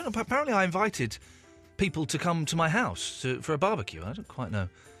tomorrow. I don't know, apparently I invited people to come to my house for a barbecue. I don't quite know.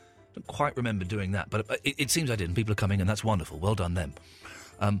 I don't quite remember doing that, but it seems I did, and people are coming, and that's wonderful. Well done, them.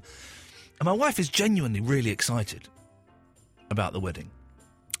 And my wife is genuinely really excited. about the wedding.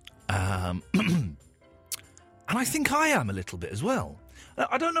 And I think I am a little bit as well.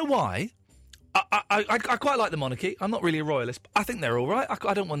 I don't know why. I quite like the monarchy. I'm not really a royalist, but I think they're all right.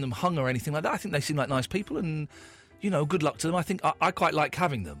 I don't want them hung or anything like that. I think they seem like nice people, and, good luck to them. I think I quite like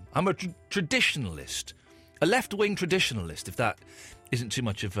having them. I'm a traditionalist. A left-wing traditionalist, if that isn't too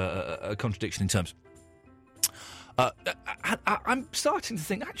much of a contradiction in terms. I'm starting to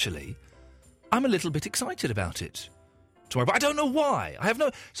think, actually, I'm a little bit excited about it tomorrow, but I don't know why. I have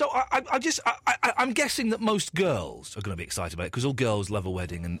no... So I'm guessing that most girls are going to be excited about it, because all girls love a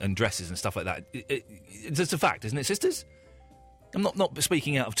wedding and dresses and stuff like that. It's a fact, isn't it, sisters? I'm not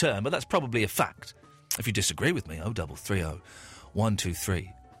speaking out of turn, but that's probably a fact. If you disagree with me, 0330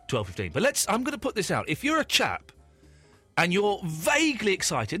 123 1215. But I'm going to put this out. If you're a chap and you're vaguely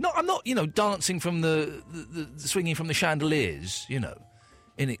excited, I'm not, dancing from the swinging from the chandeliers,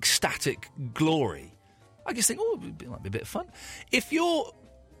 in ecstatic glory, I just think, it might be a bit of fun. If you're...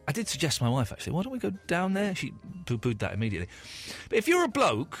 I did suggest to my wife, actually, why don't we go down there? She poo-pooed that immediately. But if you're a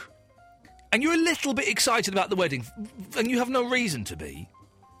bloke and you're a little bit excited about the wedding and you have no reason to be,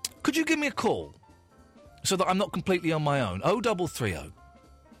 could you give me a call so that I'm not completely on my own? 0330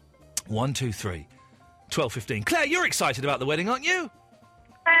 123 1215. Claire, you're excited about the wedding, aren't you?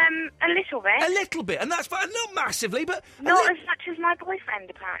 A little bit. A little bit, and that's fine. Not massively, but... Not as much as my boyfriend,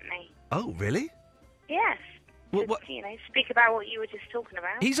 apparently. Oh, really? Yes. What? Speak about what you were just talking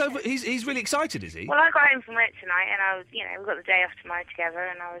about. He's really excited, is he? Well, I got home from work tonight, and I was, we got the day off tomorrow together,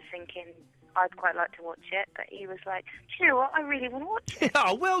 and I was thinking I'd quite like to watch it, but he was like, do you know what? I really want to watch it.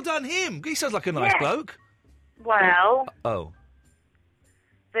 Oh, well done him. He sounds like a nice bloke. Well... Oh.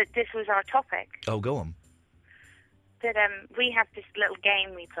 But this was our topic. Oh, go on. That we have this little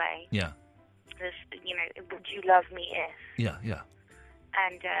game we play. Yeah. This, would you love me if? Yeah, yeah.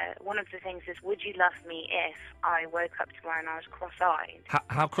 And one of the things is, would you love me if I woke up tomorrow and I was cross-eyed?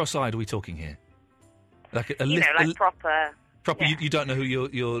 How cross-eyed are we talking here? Like proper. Proper. Yeah. You don't know who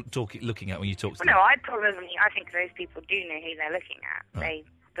you're looking at when you talk to them. No, I think those people do know who they're looking at. Right.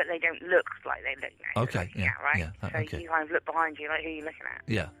 But they don't look like they look now. Okay, yeah, at, right? yeah, So okay. you kind of look behind you, like who you're looking at.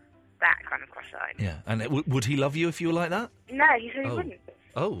 Yeah. That kind of cross-eyed. Yeah. And would he love you if you were like that? No, he said he wouldn't.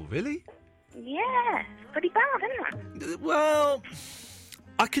 Oh, really? Yeah, pretty bad, isn't it? Well,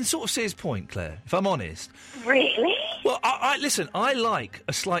 I can sort of see his point, Claire, if I'm honest. Really? Well, listen, I like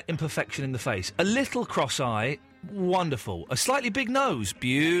a slight imperfection in the face. A little cross-eye, wonderful. A slightly big nose,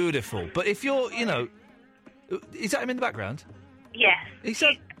 beautiful. But if you're, is that him in the background? Yes. He's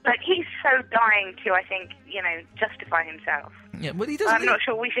so dying to, I think, justify himself. Yeah, well, he doesn't. I'm not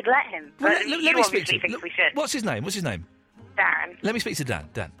sure we should let him. Well, But let you me speak to obviously him. think we should. What's his name? Dan. Let me speak to Dan.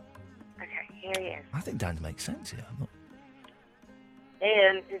 Dan. Okay, here he is. I think Dan makes sense here.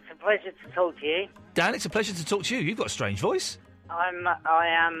 Ian, it's a pleasure to talk to you. Dan, it's a pleasure to talk to you. You've got a strange voice. I am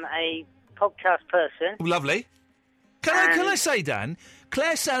a podcast person. Lovely. Can I say, Dan,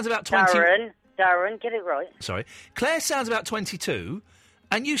 Claire sounds about 20... Darren, get it right. Sorry. Claire sounds about 22,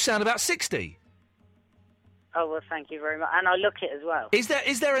 and you sound about 60. Oh, well, thank you very much. And I look it as well. Is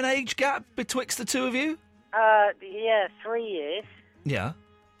there an age gap betwixt the two of you? Yeah, 3 years. Yeah.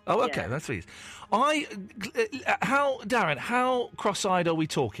 Oh, okay, Yeah. that's 3 years. Darren, how cross-eyed are we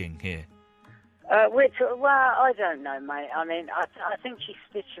talking here? Well, I don't know, mate. I mean, I think she's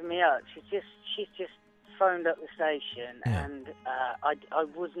stitching me up. She's just phoned up the station, and I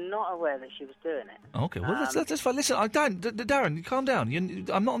was not aware that she was doing it. Okay, well, that's fine. Listen, Darren, calm down.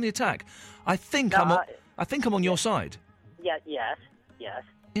 I'm not on the attack. I think I'm on your side. Yeah, yes.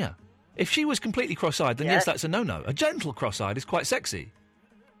 Yeah. If she was completely cross-eyed, then yes, that's a no-no. A gentle cross-eyed is quite sexy.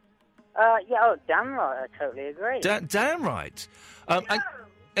 Damn right, I totally agree. Damn right.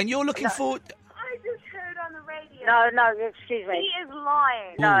 And you're looking forward... I just heard on the radio. No, excuse me. He is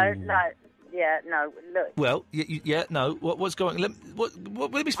lying. No. Yeah, no, look. Well, no. What's going... Let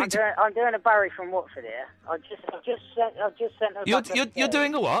me speak to... I'm doing a Barry from Watford here. I just sent her You're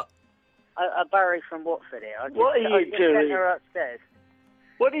doing a what? A Barry from Watford here. What are you doing? Sent her upstairs.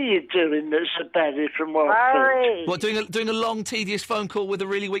 What are you doing that's a Barry from Watford? Barry! What, doing a long, tedious phone call with a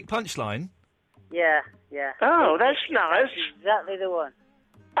really weak punchline? Yeah. Oh, that's nice. Exactly the one.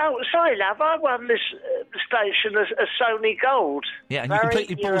 Oh, sorry, love, I won this station as a Sony Gold. Yeah, and you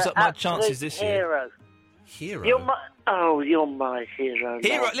completely balls up my chances this year. Hero? You're my hero.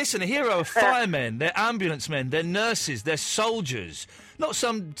 Hero, listen, a hero are firemen, they're ambulance men, they're nurses, they're soldiers. Not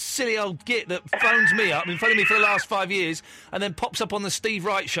some silly old git that phones me up, been phoning me for the last 5 years, and then pops up on the Steve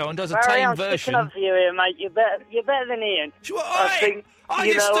Wright show and does a Barry, tame I'm version. sticking up for you here, mate. You're better than Ian. I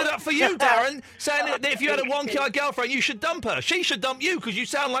just stood up for you, Darren, saying that if you had a wonky-eyed girlfriend, you should dump her. She should dump you because you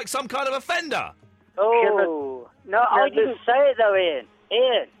sound like some kind of offender. Oh. No, I didn't say it though, Ian.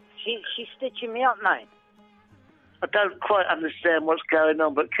 Ian, she's stitching me up, mate. I don't quite understand what's going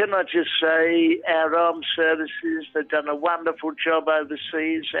on, but can I just say our armed services, they've done a wonderful job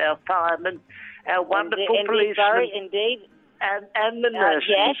overseas, our firemen, our wonderful policemen. Barry, indeed. And the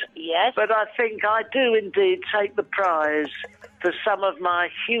nurses. Yes. But I think I do indeed take the prize for some of my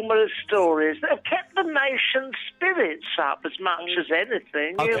humorous stories that have kept the nation's spirits up as much as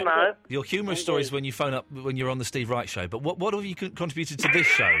anything, you know. Your humorous stories when you phone up when you're on the Steve Wright show, but what have you contributed to this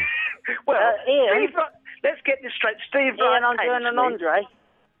show? Well, Ian, Steve Wright, let's get this straight. Steve Ian, Wright I'm doing an Andre.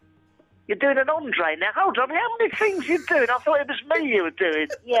 You're doing an Andre now? Hold on, how many things are you doing? I thought it was me you were doing.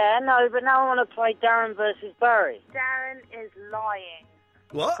 Yeah, no, but now I want to play Darren versus Barry. Darren is lying.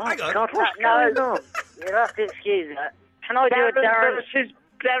 What? Oh, Hang on. God, what's going on? You'll have to excuse that. Can I do a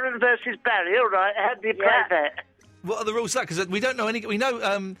Darren versus Barry? All right, how do you play that? What are the rules of that? Because we don't know any. We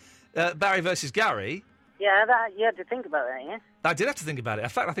know Barry versus Gary. Yeah, you had to think about that, yeah? I did have to think about it. In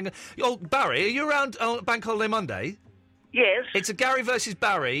fact, I think. Oh, Barry, are you around on Bank Holiday Monday? Yes. It's a Gary versus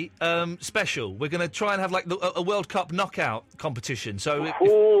Barry special. We're going to try and have like a World Cup knockout competition. So,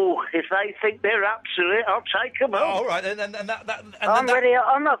 if they think they're up to it, I'll take them on. all right, and I'm ready.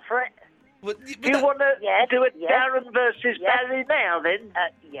 I'm up for it. Do you want to do it Darren versus Barry now, then?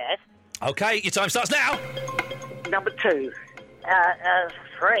 Yes. Okay, your time starts now. Number 2.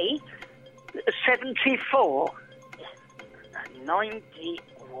 3. 74.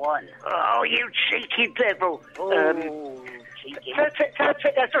 91. Oh, you cheeky devil. Cheeky.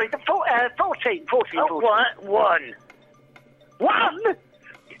 Sorry, 14. Oh, 1. 1?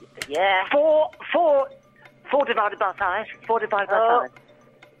 Yeah. 4 divided by 5. 4 divided by 5.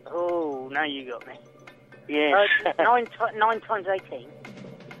 Oh, now you got me. Yes. 9 times 18.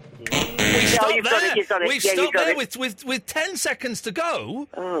 We've stopped there with 10 seconds to go.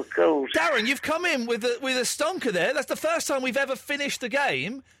 Oh, God. Darren, you've come in with a stonker there. That's the first time we've ever finished the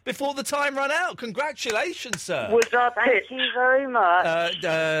game before the time ran out. Congratulations, sir. Thank you very much.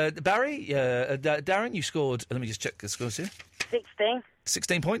 Barry, Darren, you scored... Let me just check the scores here. 16.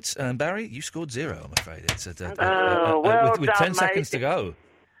 16 points. Barry, you scored 0, I'm afraid. It's with done, 10 seconds mate. to go.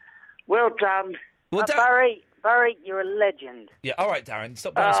 Well done. Well, Barry, you're a legend. Yeah, all right, Darren,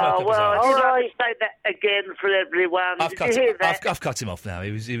 stop blowing smoke up his well, arse. I'd like to say that again for everyone. I've cut him off now. He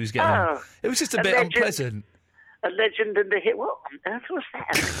was getting on. It was just a bit legend, unpleasant. A legend and a hit. What on earth was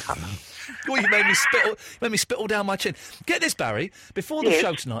that? Oh, you made me spit all down my chin. Get this, Barry. Before the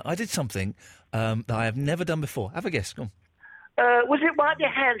show tonight, I did something that I have never done before. Have a guess. Go on. Was it wipe your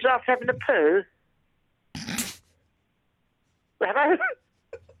hands after having a poo? Hello?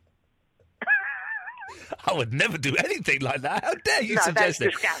 I would never do anything like that. How dare you suggest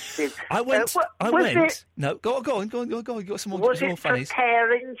it? That's disgusting. I went. It, no, go on. You got some more. Was some it more funnies.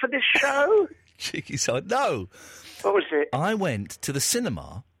 preparing for this show? Cheeky side. No. What was it? I went to the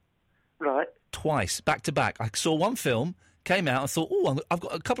cinema. Right. Twice, back to back. I saw one film, came out, and thought, oh, I've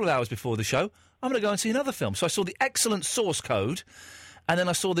got a couple of hours before the show. I'm going to go and see another film. So I saw the excellent Source Code, and then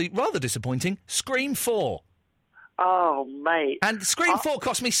I saw the rather disappointing Scream 4. Oh, mate. And Scream 4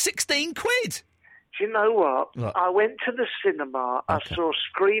 cost me 16 quid. Do you know what? What? I went to the cinema, I saw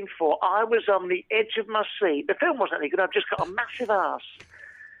Scream 4. I was on the edge of my seat. The film wasn't any good, I've just got a massive arse.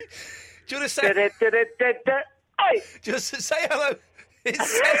 Do you want to say... Just to say hello. It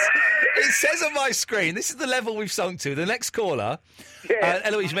says on my screen, this is the level we've sunk to. The next caller,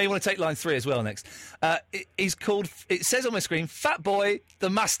 Eloise, you may want to take line 3 as well next. He's called, it says on my screen, Fat Boy the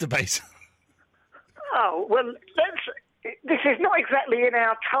Masturbator. Oh, well, this is not exactly in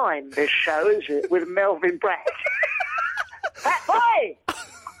our time, this show, is it, with Melvin Bragg? Fat Boy!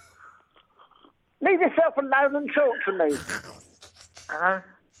 Leave yourself alone and talk to me. Hello?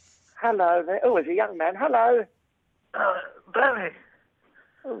 Hello there. Oh, it's a young man. Hello. Barry.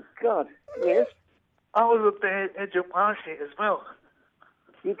 Oh, God. Yes? I was at the edge of my seat as well.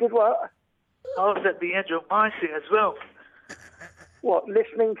 You did what? I was at the edge of my seat as well. What,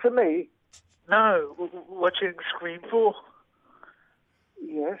 listening to me? No, watching Scream 4.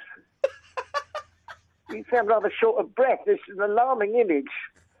 Yes. You sound rather short of breath. This is an alarming image.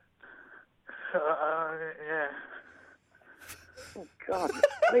 Yeah. Oh, God.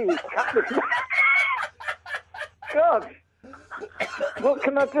 Please, cut this. God. What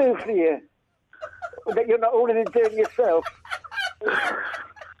can I do for you that you're not already doing yourself?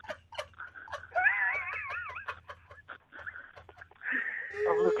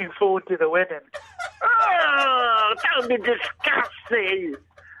 I'm looking forward to the wedding. Oh, don't be disgusting.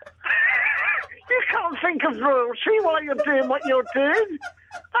 You can't think of royalty while you're doing what you're doing.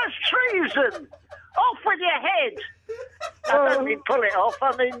 That's treason. Off with your head. I don't mean pull it off,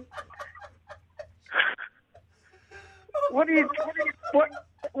 I mean...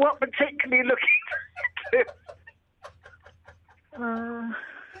 What particularly looking to?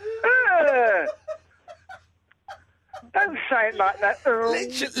 Don't say it like that.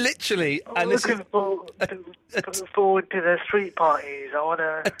 Literally, I'm looking forward to the street parties. I want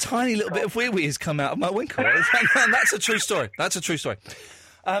to. A tiny little bit of wee-wee has come out of my winkle. And that's a true story. That's a true story.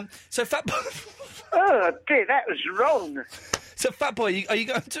 So, Fat Boy... Oh, dear, that was wrong. So, Fat Boy, are you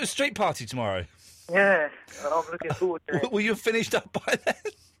going to a street party tomorrow? Yeah, I'm looking forward to it. Will you have finished up by then?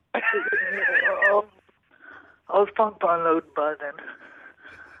 I was punk unloading by then.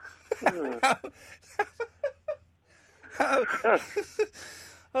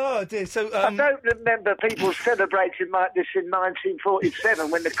 Oh dear! So I don't remember people celebrating like this in 1947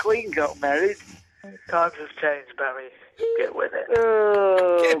 when the Queen got married. Times have changed, Barry. Get with it.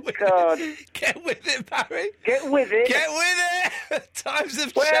 Oh God! Get with it, Barry. Get with it. Get with it. Times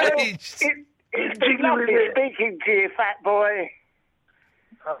have changed. It's been lovely speaking to you, Fat Boy.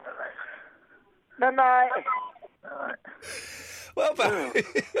 Good night. Well, Barry.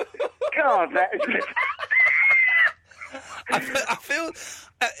 God, that is.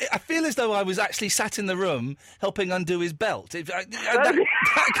 I feel as though I was actually sat in the room helping undo his belt. That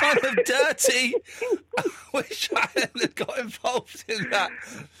kind of dirty. I wish I hadn't got involved in that.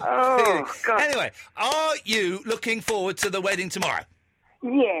 Oh, God. Anyway, are you looking forward to the wedding tomorrow?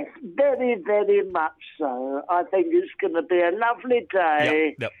 Yes, very, very much so. I think it's going to be a lovely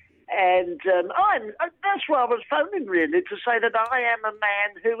day. Yep. And that's why I was phoning, really, to say that I am a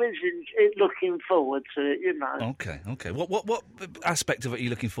man who is looking forward to it, you know. Okay. What aspect of it are you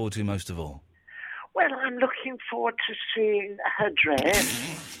looking forward to most of all? Well, I'm looking forward to seeing her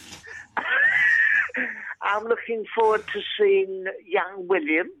dress. I'm looking forward to seeing young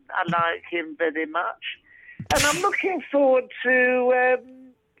William. I like him very much. And I'm looking forward to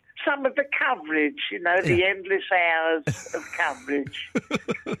some of the coverage, you know, the endless hours of coverage.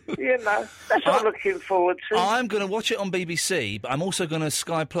 You know, that's what I'm looking forward to. I'm going to watch it on BBC, but I'm also going to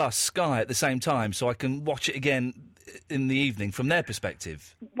Sky Plus Sky at the same time so I can watch it again in the evening from their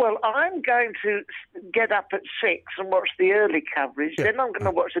perspective. Well, I'm going to get up at 6 and watch the early coverage. Then I'm going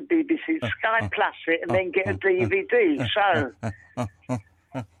to watch the BBC Sky Plus it and then get a DVD.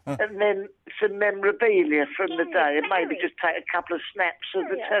 And then some memorabilia from the day, and maybe just take a couple of snaps of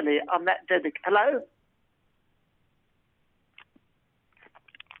the telly. I'm that dedicated. Hello?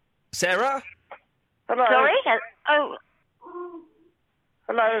 Sarah? Hello? Sorry? Oh.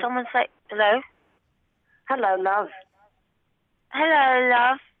 Hello? Someone say hello? Hello, love. Hello,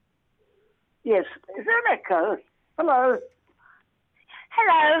 love. Yes. Is there an echo? Hello?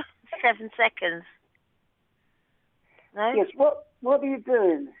 Hello. 7 seconds. No? Yes, what are you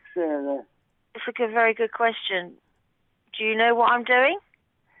doing, Sarah? It's a very good question. Do you know what I'm doing?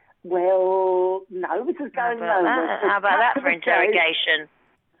 Well, no, this is going nowhere. How about that for interrogation?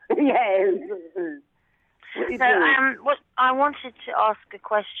 Yes. I wanted to ask a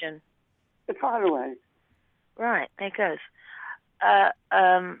question. Fire away. Right, there goes.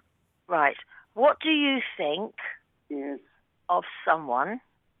 Right. What do you think of someone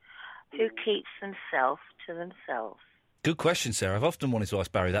who keeps themselves to themselves? Good question, Sarah. I've often wanted to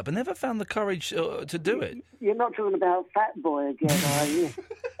ask Barry that, but never found the courage to do it. You're not talking about Fat Boy again, are you?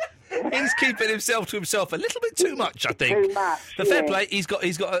 He's keeping himself to himself a little bit too much, I think. Too much. But fair play, he's got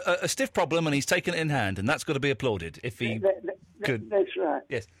a stiff problem and he's taken it in hand, and that's got to be applauded. If he could. That's right.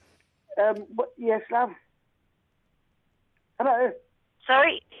 Yes. Yes, love. Hello.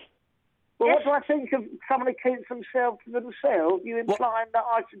 Sorry. Well, what do I think of someone who keeps themselves to themselves? You implying that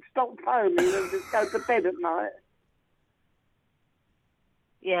I should stop phoning and just go to bed at night?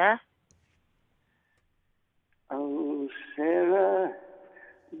 Yeah. Oh, Sarah,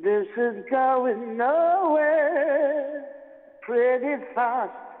 this is going nowhere. Pretty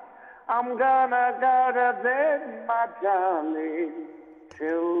fast, I'm gonna go to bed, my darling,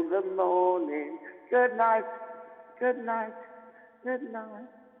 till the morning. Good night, good night, good night.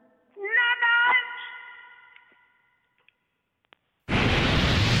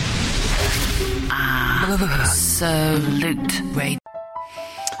 Absolute Radio.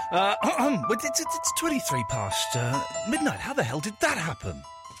 It's 23 past midnight. How the hell did that happen?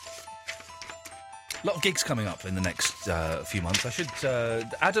 A lot of gigs coming up in the next few months. I should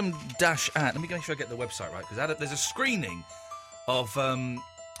Adam Ant. Let me make sure I get the website right, because there's a screening of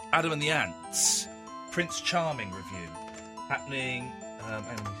Adam and the Ants Prince Charming review happening.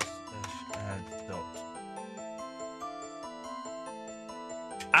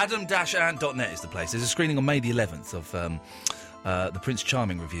 Adam-ant.net is the place. There's a screening on May the 11th the Prince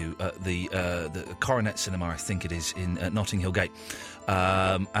Charming review at the Coronet Cinema, I think it is, in Notting Hill Gate.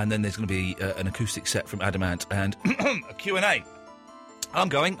 And then there's going to be an acoustic set from Adamant and a Q&A. I'm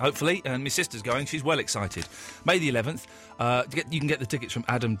going, hopefully, and my sister's going. She's well excited. May the 11th. You can get the tickets from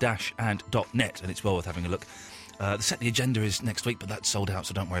adam-and.net, and it's well worth having a look. The agenda is next week, but that's sold out,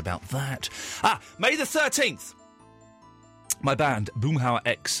 so don't worry about that. May the 13th. My band, Boomhauer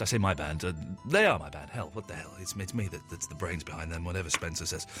X. I say my band. They are my band. Hell, what the hell? It's me that's the brains behind them, whatever Spencer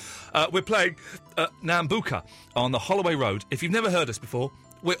says. We're playing Nambuka on the Holloway Road. If you've never heard us before,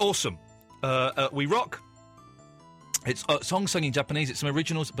 we're awesome. We rock. It's songs sung in Japanese. It's some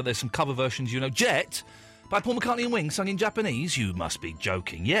originals, but there's some cover versions. Jet by Paul McCartney and Wings, sung in Japanese. You must be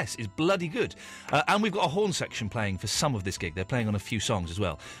joking. Yes, it's bloody good. And we've got a horn section playing for some of this gig. They're playing on a few songs as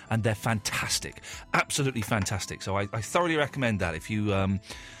well, and they're fantastic. Absolutely fantastic. So I thoroughly recommend that. If you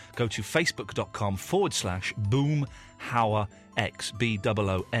go to facebook.com/BoomHauerX, BOOMHAUERX,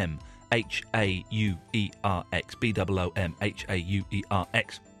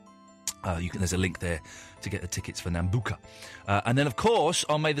 BOOMHAUERX. There's a link there to get the tickets for Nambuka. And then, of course,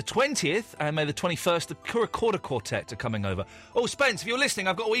 on May the 20th and May the 21st, the Kurikorda Quartet are coming over. Oh, Spence, if you're listening,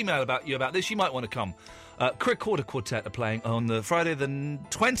 I've got to email you about this. You might want to come. Kurikorda Quartet are playing on the Friday the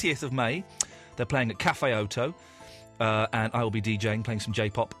 20th of May. They're playing at Cafe Oto. And I will be DJing, playing some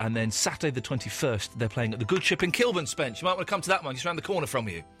J-pop. And then Saturday the 21st, they're playing at the Good Ship in Kilburn, Spence. You might want to come to that one. It's around the corner from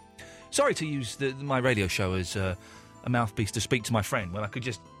you. Sorry to use my radio show as a mouthpiece to speak to my friend when I could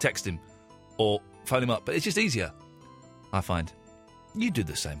just text him or phone him up, but it's just easier, I find. You do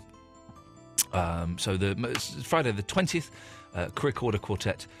the same. So it's Friday the 20th, Kurikorda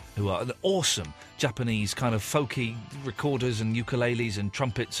Quartet, who are an awesome Japanese kind of folky recorders and ukuleles and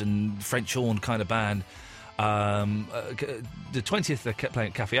trumpets and French horn kind of band. The 20th they're playing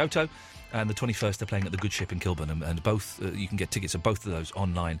at Cafe Oto, and the 21st they're playing at the Good Ship in Kilburn, and both you can get tickets of both of those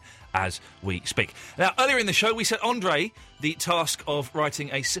online as we speak. Now, earlier in the show we set Andre the task of writing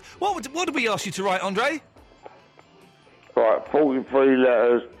a... What did we ask you to write, Andre? Right, 43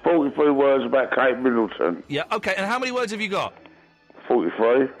 letters, 43 words about Kate Middleton. Yeah, OK, and how many words have you got?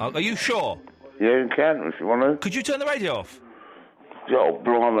 43. Are you sure? Yeah, you can if you want to. Could you turn the radio off? Oh,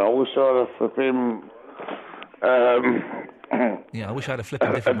 blimey, I wish I had a flipping... yeah, I wish I had a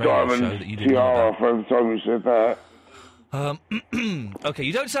flipping different radio show that you didn't know about. For every time you said that. OK,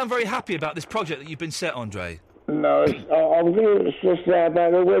 you don't sound very happy about this project that you've been set, Andre. No, I'm getting a bit stressed out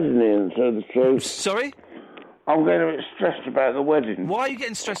about the wedding, to tell the truth. Sorry? I'm getting a bit stressed about the wedding. Why are you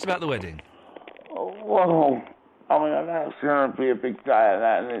getting stressed about the wedding? Well, I mean, I know it's going to be a big day at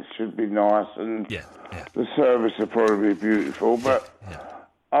that, and it should be nice, and the service will probably be beautiful, but,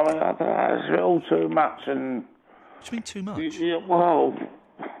 I mean, I don't know, it's all too much, and... What do you mean too much? Yeah, well,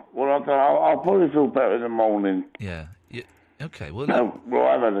 I don't know, I'll probably feel better in the morning. Yeah. OK, well... Well,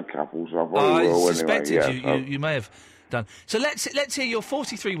 I've had a couple, so I probably will I suspected anyway. you may have done. So let's hear your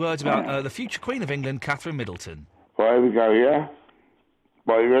 43 words about the future Queen of England, Catherine Middleton. Well, here we go, yeah?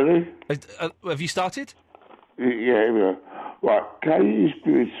 Are you ready? Have you started? Yeah, here we go. Right, Katie's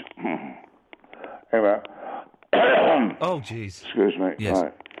beautiful... Anyway. Oh, jeez. Excuse me. Yes.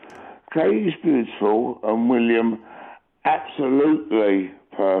 Right. Katie's beautiful and William absolutely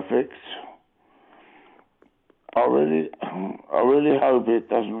perfect. I really hope it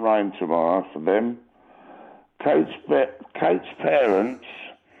doesn't rain tomorrow for them. Kate's parents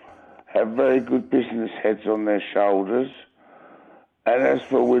have very good business heads on their shoulders, and as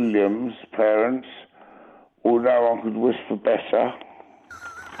for William's parents, although I could wish for better.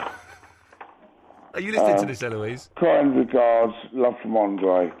 Are you listening to this, Eloise? Kind regards, love from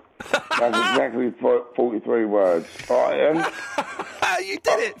Andre. That's exactly 43 words. All right, Ian? You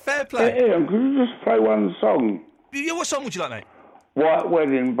did it. Fair play. Hey, Ian, could you just play one song? Yeah, what song would you like, mate? White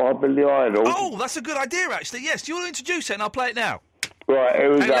Wedding by Billy Idol. Oh, that's a good idea, actually. Yes. Do you want to introduce it and I'll play it now? Right,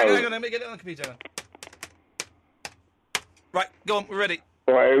 here we go. Hang on, let me get it on the computer. Right, go on, we're ready.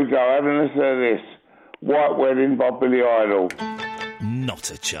 Right, here we go. Have a listen to this. White Wedding by Billy Idol.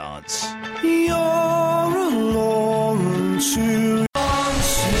 Not a chance. You're alone too.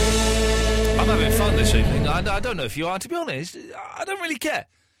 I'm having fun this evening. I don't know if you are. To be honest, I don't really care.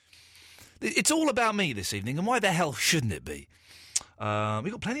 It's all about me this evening, and why the hell shouldn't it be?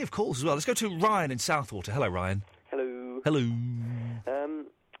 We've got plenty of calls as well. Let's go to Ryan in Southwater. Hello, Ryan. Hello. Hello.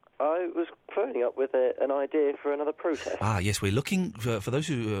 I was phoning up with an idea for another protest. Yes, we're looking, for those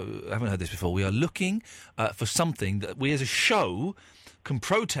who haven't heard this before, we are looking for something that we as a show can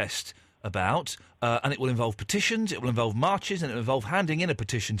protest about, and it will involve petitions, it will involve marches, and it will involve handing in a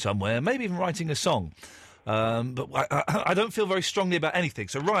petition somewhere, maybe even writing a song. But I don't feel very strongly about anything.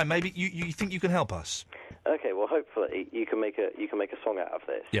 So, Ryan, maybe you think you can help us? Okay, well, hopefully you can make a song out of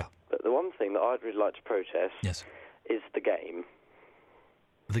this. Yeah. But the one thing that I'd really like to protest is the game.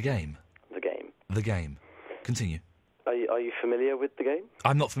 The game? The game. The game. Continue. Are you familiar with the game?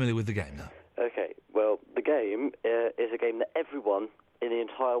 I'm not familiar with the game, no. Okay, well, the game is a game that everyone in the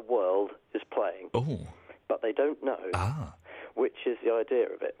entire world is playing. Oh. But they don't know which is the idea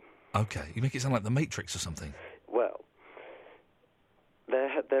of it. Okay, you make it sound like The Matrix or something. Well,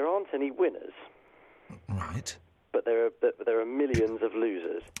 there aren't any winners. Right. But there are millions of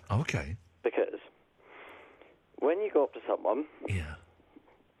losers. Okay. Because when you go up to someone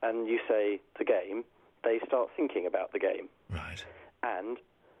and you say the game, they start thinking about the game. Right. And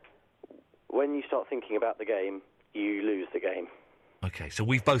when you start thinking about the game, you lose the game. Okay, so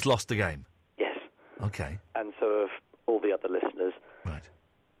we've both lost the game? Yes. Okay. And so have all the other listeners. Right.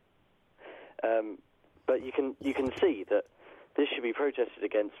 But you can see that this should be protested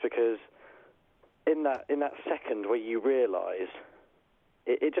against because in that second where you realise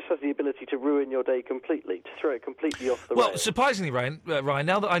it just has the ability to ruin your day completely, to throw it completely off the rails. Well, surprisingly, Ryan,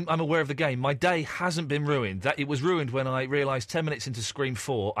 now that I'm aware of the game, my day hasn't been ruined. It was ruined when I realised 10 minutes into Scream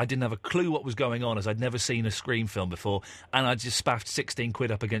 4, I didn't have a clue what was going on, as I'd never seen a Scream film before, and I just spaffed 16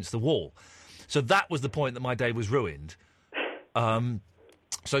 quid up against the wall. So that was the point that my day was ruined.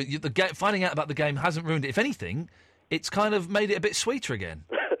 So finding out about the game hasn't ruined it. If anything, it's kind of made it a bit sweeter again.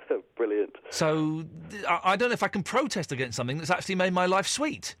 Brilliant. So I don't know if I can protest against something that's actually made my life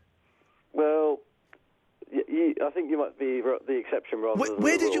sweet. Well, I think you might be the exception rather than the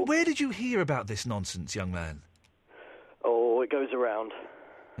rule. Where did you hear about this nonsense, young man? Oh, it goes around.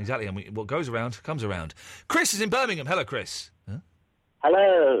 Exactly, and what goes around comes around. Chris is in Birmingham. Hello, Chris. Huh?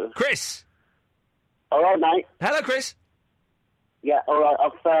 Hello. Chris. All right, mate. Hello, Chris. Yeah, all right.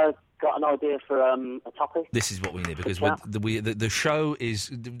 I've got an idea for a topic. This is what we need, because the show is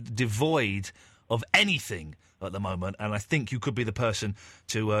devoid of anything at the moment, and I think you could be the person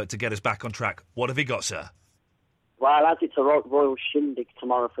to get us back on track. What have you got, sir? Well, as it's a royal shindig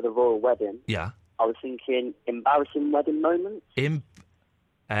tomorrow for the royal wedding, Yeah. I was thinking embarrassing wedding moments.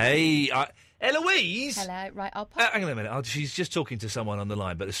 Eloise? Hello, right, I'll pop... Hang on a minute. She's just talking to someone on the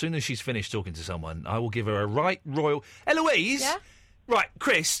line, but as soon as she's finished talking to someone, I will give her a right royal... Eloise? Yeah? Right,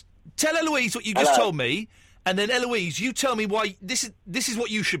 Chris, tell Eloise what you just told me, and then Eloise, you tell me why this is what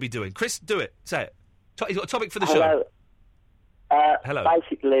you should be doing. Chris, do it. Say it. He's got a topic for the show. Hello.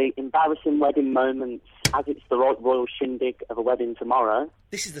 Basically, embarrassing wedding moments as it's the royal shindig of a wedding tomorrow.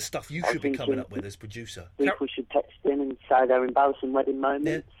 This is the stuff you should be coming up with as producer. People should text in and say their embarrassing wedding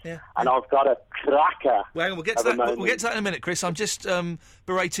moments. And I've got a cracker. Well, hang on, we'll get to that in a minute, Chris. I'm just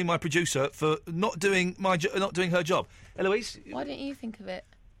berating my producer for not doing her job. Eloise? Why didn't you think of it?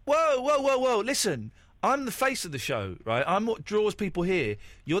 Whoa. Listen, I'm the face of the show, right? I'm what draws people here.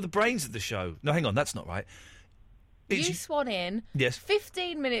 You're the brains of the show. No, hang on, that's not right. You swan in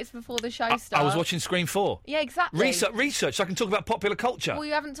 15 minutes before the show starts. I was watching Scream 4. Yeah, exactly. Research so I can talk about popular culture. Well,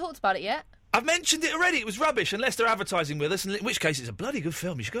 you haven't talked about it yet. I've mentioned it already. It was rubbish, unless they're advertising with us, in which case it's a bloody good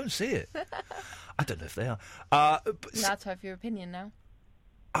film. You should go and see it. I don't know if they are. That's have your opinion now.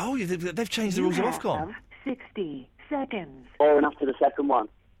 Oh, they've changed the rules of Ofcom. 60 seconds. Boring after the second one.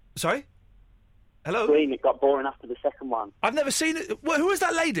 Sorry? Hello? Scream, it got boring after the second one. I've never seen it. Who was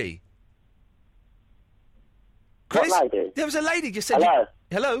that lady? Chris? What lady? There was a lady just said... Hello?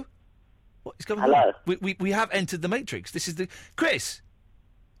 Hello? What is going Hello? on? We have entered the Matrix. This is the... Chris?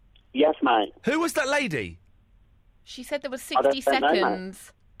 Yes, mate. Who was that lady? She said there was 60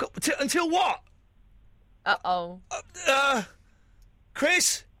 seconds. Until what? Uh-oh.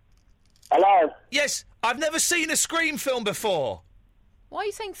 Chris? Hello? Yes, I've never seen a Scream film before. Why are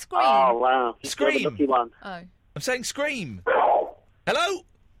you saying Scream? Oh, wow. Scream. You're the lucky one. Oh. I'm saying Scream. Hello?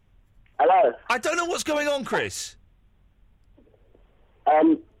 Hello? I don't know what's going on, Chris.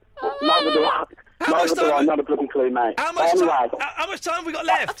 Neither do I. Not a bloody clue, mate. How much time have we got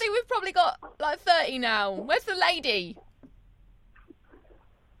left? I think we've probably got like 30 now. Where's the lady?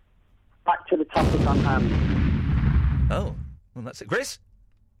 Back to the topic on hand. Oh, well, that's it. Chris?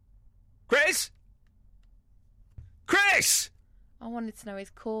 Chris? Chris! I wanted to know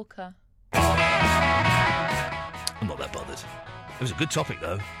his corker. I'm not that bothered. It was a good topic,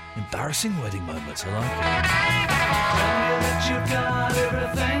 though. Embarrassing wedding moments, I like it. That you've got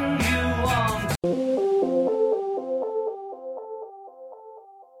everything you want.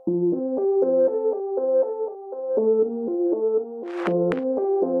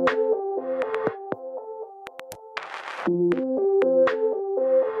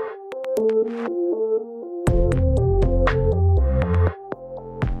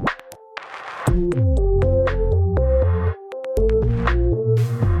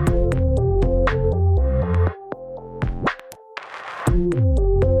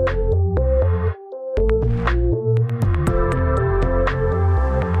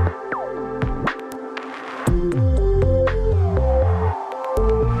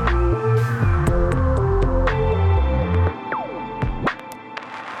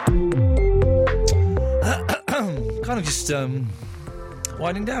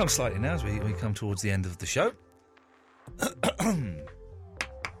 winding down slightly now as we come towards the end of the show.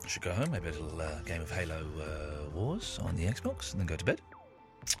 Should go home, maybe a little game of Halo Wars on the Xbox, and then go to bed.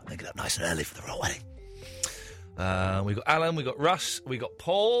 Then get up nice and early for the royal wedding. We've got Alan, we've got Russ, we've got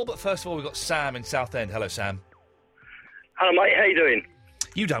Paul, but first of all we've got Sam in Southend. Hello, Sam. Hello, mate. How you doing?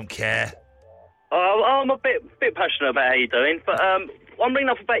 You don't care. I'm a bit passionate about how you're doing, but I'm ringing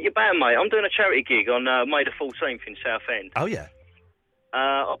up about your band, mate. I'm doing a charity gig on May the 14th in Southend. Oh, yeah?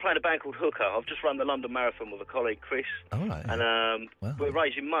 I play in a band called Hooker. I've just run the London Marathon with a colleague, Chris. Oh, right. And we're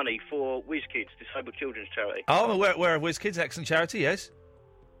raising money for WizKids, Disabled Children's Charity. Oh, we're a WizKids, excellent charity, yes?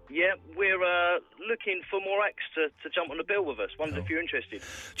 Yeah, we're looking for more acts to jump on the bill with us. Wonder if you're interested.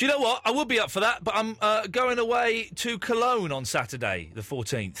 Do you know what? I would be up for that, but I'm going away to Cologne on Saturday, the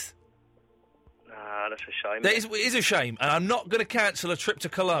 14th. That's a shame. It is a shame, and I'm not going to cancel a trip to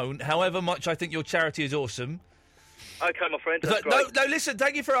Cologne, however much I think your charity is awesome. Okay, my friend, that's great. No, listen,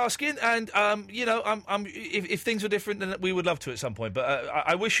 thank you for asking, and, if things were different, then we would love to at some point, but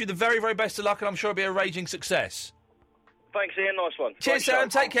I wish you the very, very best of luck, and I'm sure it'll be a raging success. Thanks, Ian. Nice one. Cheers, Sam.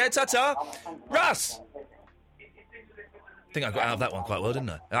 Take care. Ta-ta. Russ! I think I got out of that one quite well, didn't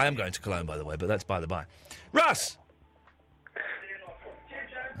I? I am going to Cologne, by the way, but that's by the by. Russ!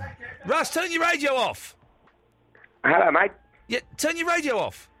 Russ, turn your radio off. Hello, mate. Yeah, turn your radio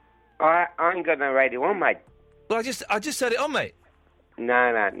off. I ain't got no radio on, mate. Well, I just had it on, mate.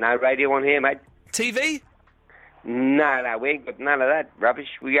 No radio on here, mate. TV? No, we ain't got none of that rubbish.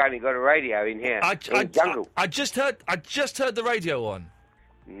 We only got a radio in here. in the jungle. I just heard the radio on.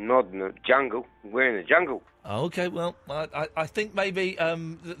 Not in the jungle. We're in the jungle. Oh, okay, well, I think maybe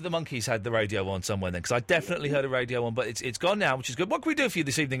the Monkeys had the radio on somewhere then, because I definitely heard a radio on, but it's gone now, which is good. What can we do for you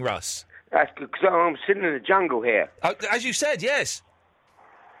this evening, Russ? That's good, because I'm sitting in the jungle here. As you said, yes.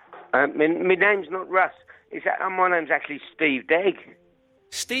 My name's not Russ. My name's actually Steve Degg.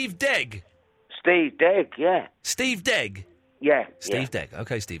 Steve Degg? Steve Degg, yeah. Steve Degg? Yeah. Steve Degg.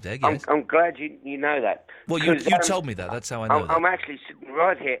 Okay, Steve Degg, yes. I'm glad you know that. Well, you told me that. That's how I know that. I'm actually sitting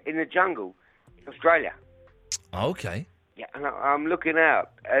right here in the jungle in Australia. Okay. Yeah, and I'm looking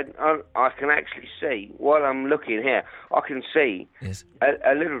out, and I can actually see, while I'm looking here, I can see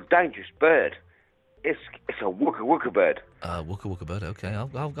a little dangerous bird. It's a wooka bird. Wooka bird, okay.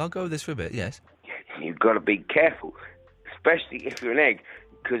 I'll go with this for a bit, yes. You've got to be careful, especially if you're an egg,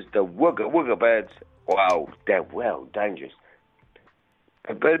 because the wooga birds, wow, they're well dangerous.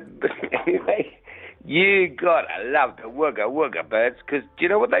 But anyway, you gotta love the wooga birds, because do you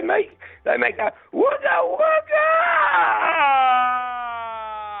know what they make? They make a wooga!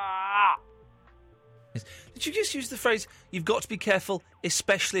 Yes. Did you just use the phrase, you've got to be careful,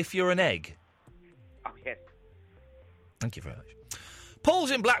 especially if you're an egg? Oh, yes. Thank you very much. Paul's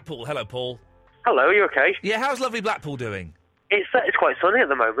in Blackpool. Hello, Paul. Hello, are you okay? Yeah, how's lovely Blackpool doing? It's quite sunny at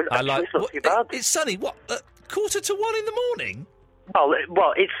the moment. Actually, it's not too bad. It's sunny. What? 1:45 in the morning?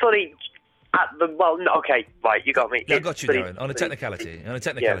 Well, it's sunny at the no, okay, right, you got me. Yeah, I got you, Darren. On a technicality.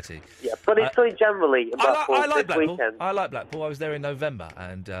 Yeah, but it's sunny generally in Blackpool. I like this Blackpool. weekend. I like Blackpool. I was there in November,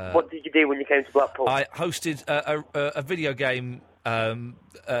 and what did you do when you came to Blackpool? I hosted a video game.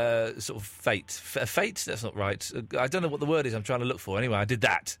 Sort of fate. That's not right. I don't know what the word is. I'm trying to look for. Anyway, I did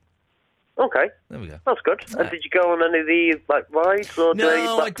that. Okay, there we go. That's good. And did you go on any of the rides or?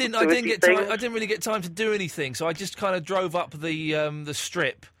 No, I didn't. I didn't really get time to do anything. So I just kind of drove up the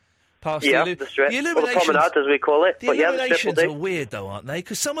strip. Past the strip. The or the promenade, as we call it. The illuminations are weird, though, aren't they?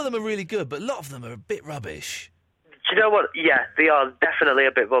 Because some of them are really good, but a lot of them are a bit rubbish. Do you know what? Yeah, they are definitely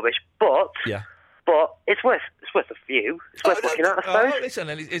a bit rubbish, but But it's worth a few. It's worth looking at, I suppose. Listen,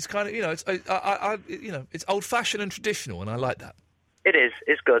 it's kind of it's old fashioned and traditional, and I like that. It is.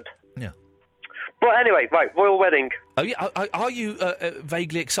 It's good. Yeah. But anyway, right, royal wedding. Oh yeah. Are you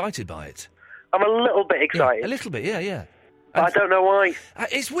vaguely excited by it? I'm a little bit excited. Yeah, a little bit. Yeah. I don't know why.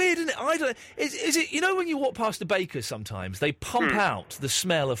 It's weird, isn't it? I don't. Is it? You know, when you walk past the bakers, sometimes they pump out the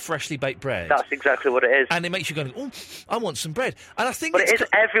smell of freshly baked bread. That's exactly what it is, and it makes you go, "Oh, I want some bread." And I think, but it is.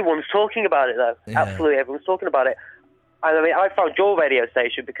 Everyone's talking about it, though. Yeah. Absolutely, everyone's talking about it. And I mean, I found your radio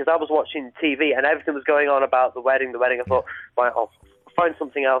station because I was watching TV and everything was going on about the wedding. I thought, right, I'll find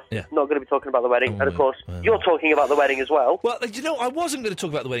something else. Yeah. Not going to be talking about the wedding. And of course, you're talking about the wedding as well. Well, you know, I wasn't going to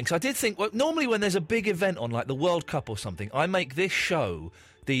talk about the wedding because I did think, normally when there's a big event on, like the World Cup or something, I make this show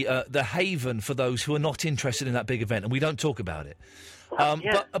the haven for those who are not interested in that big event, and we don't talk about it.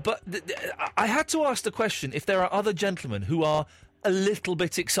 But I had to ask the question if there are other gentlemen who are a little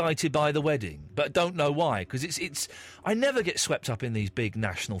bit excited by the wedding, but don't know why, because it's I never get swept up in these big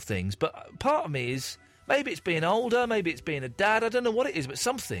national things, but part of me is, maybe it's being older, maybe it's being a dad, I don't know what it is, but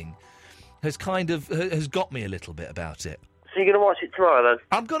something has kind of has got me a little bit about it. So you're going to watch it tomorrow, then?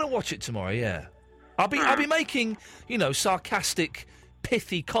 I'm going to watch it tomorrow. Yeah, I'll be making sarcastic,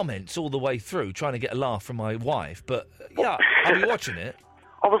 pithy comments all the way through, trying to get a laugh from my wife. But yeah, I'll be watching it.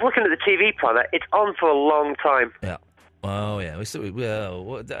 I was looking at the TV planner. It's on for a long time. Yeah. Oh yeah.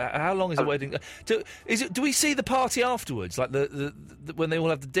 How long is the wedding? Do we see the party afterwards, like the when they all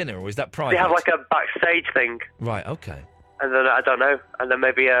have the dinner, or is that private? They have like a backstage thing. Right. Okay. And then I don't know. And then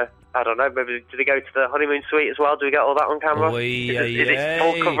maybe I don't know. Maybe do they go to the honeymoon suite as well? Do we get all that on camera? Is it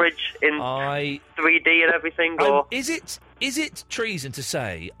full coverage in 3D and everything? Or is it treason to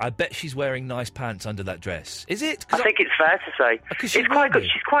say? I bet she's wearing nice pants under that dress. Is it? I think it's fair to say. It's quite good.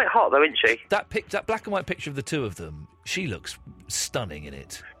 She's quite hot though, isn't she? That black and white picture of the two of them. She looks stunning in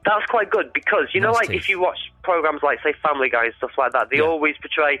it. That's quite good because, if you watch programmes like, say, Family Guy and stuff like that, they always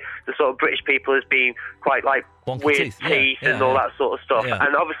portray the sort of British people as being quite, like, wonky weird teeth and all that sort of stuff. Yeah.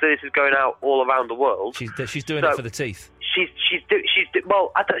 And obviously this is going out all around the world. She's doing it for the teeth. I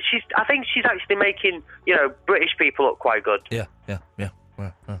think she's actually making, British people look quite good. Yeah.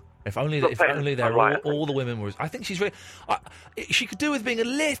 Well, if only all the women were... I think she's really... she could do with being a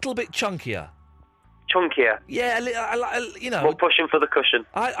little bit chunkier. Chunkier? Yeah, More pushing for the cushion.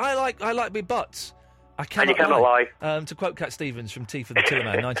 I like big butts. I cannot and you cannot lie. To quote Cat Stevens from Teeth of the Tiller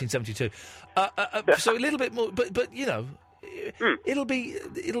Man, 1972. So a little bit more, but it'll be.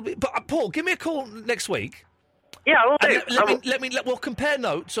 But Paul, give me a call next week. Yeah, I will do. We'll compare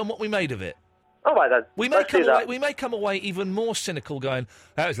notes on what we made of it. All right then. We may come away even more cynical, going,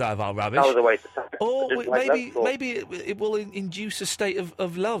 "That was a lot of our rubbish." That was a waste of time. Or maybe it will induce a state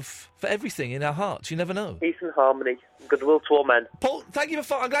of love for everything in our hearts. You never know. Peace and harmony, goodwill to all men. Paul, thank you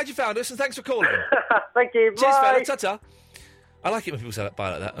I'm glad you found us, and thanks for calling. Thank you. Cheers, bye. fella. Ta-ta. I like it when people say that.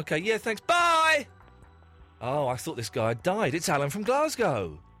 Bye like that. Okay, yeah, thanks. Bye. Oh, I thought this guy had died. It's Alan from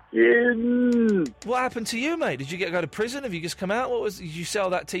Glasgow. Yeah. What happened to you, mate? Did you go to prison? Have you just come out? Did you sell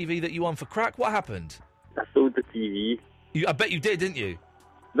that TV that you won for crack? What happened? I sold the TV. I bet you did, didn't you?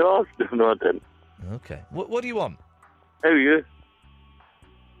 No, I didn't. Okay. What do you want? How are you?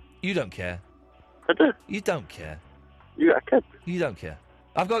 You don't care. I do. You don't care. You got a kid? You don't care.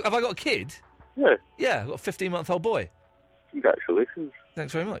 Have I got a kid? Yeah. Yeah, I've got a 15-month-old boy. Congratulations.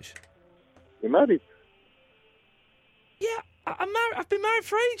 Thanks very much. You're married? Yeah, I'm married. I've been married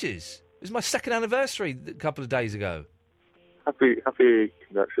for ages. It was my second anniversary a couple of days ago. Happy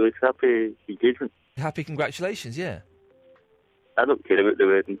congratulations. Happy engagement. Happy congratulations, yeah. I don't care about the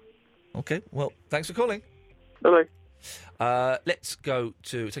wedding. Okay, well, thanks for calling. Bye-bye. Let's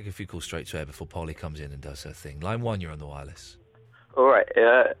take a few calls straight to air before Polly comes in and does her thing. Line 1, you're on the wireless. All right.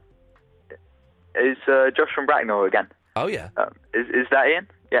 It's Josh from Bracknell again. Oh, yeah. Is that Ian?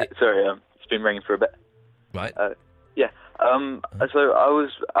 Yeah, sorry, it's been ringing for a bit. Right. Yeah. So I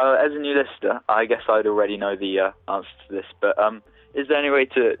was, as a new listener, I guess I'd already know the answer to this, but is there any way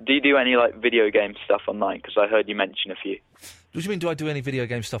do you do any, video game stuff online? Because I heard you mention a few. What do you mean, do I do any video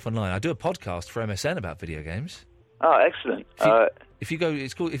game stuff online? I do a podcast for MSN about video games. Oh, excellent. If you go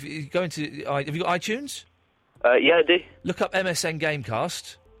into, have you got iTunes? Yeah, I do. Look up MSN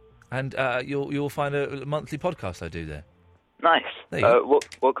Gamecast, and you'll find a monthly podcast I do there. Nice. There you go.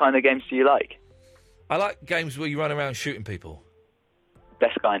 What kind of games do you like? I like games where you run around shooting people.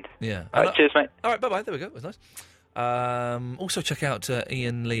 Best kind. Yeah. All right, cheers, mate. All right, bye-bye. There we go. That was nice. Also, check out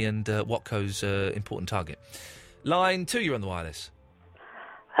Ian Lee and Watco's Important Target. Line 2, you're on the wireless.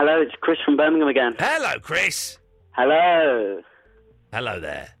 Hello, it's Chris from Birmingham again. Hello, Chris. Hello. Hello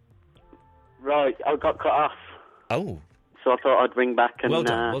there. Right, I got cut off. Oh. So I thought I'd ring back and...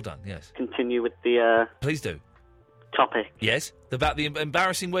 Well done, yes. Continue with the... Please do. Topic. Yes, about the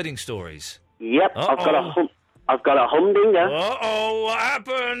embarrassing wedding stories. Yep, Uh-oh. I've got a humdinger. Uh-oh, what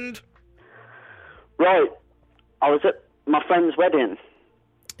happened? Right, I was at my friend's wedding.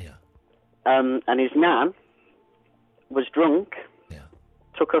 Yeah. And his nan was drunk. Yeah.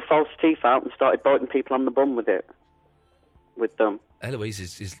 Took her false teeth out and started biting people on the bum with it. With them. Eloise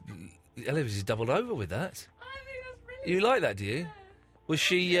is doubled over with that. You like that, do you? Was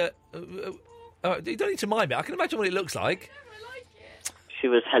she... you don't need to mind me. I can imagine what it looks like. She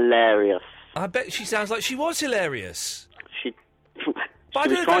was hilarious. I bet she sounds like she was hilarious. But I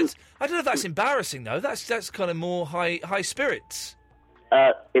don't know if that's embarrassing, though. That's kind of more high spirits.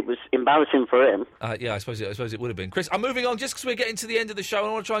 It was embarrassing for him. Yeah, I suppose it would have been. Chris, I'm moving on just because we're getting to the end of the show, and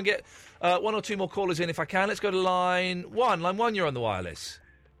I want to try and get one or two more callers in if I can. Let's go to line 1. Line 1, you're on the wireless.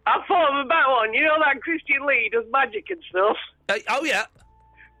 I thought of a better one. You know that Christian Lee does magic and stuff? Oh, yeah.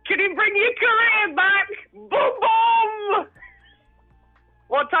 Can you bring your career back? Boom, boom!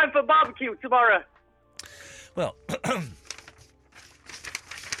 What time for barbecue tomorrow? Well,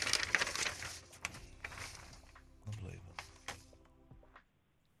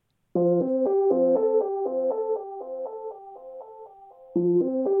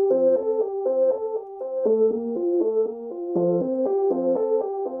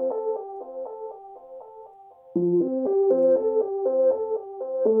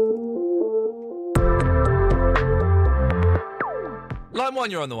 Line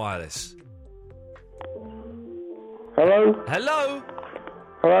 1, you're on the wireless. Hello? Hello?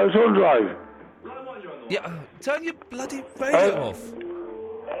 Hello, it's Andre. Yeah, turn your bloody radio off.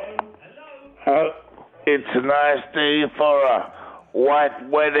 It's a nice day for a white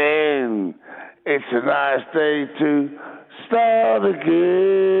wedding. It's a nice day to start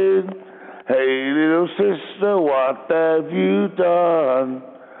again. Hey, little sister, what have you done?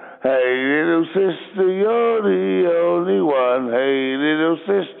 Hey, little sister, you're the only one. Hey, little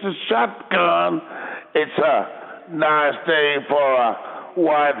sister, shotgun. It's a nice day for a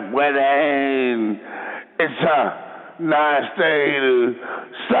white wedding. It's a nice day to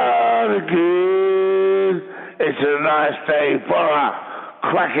start again. It's a nice day for a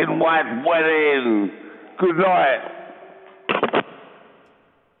cracking white wedding. Good night.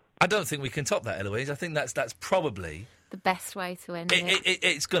 I don't think we can top that, Eloise. I think that's probably the best way to end it.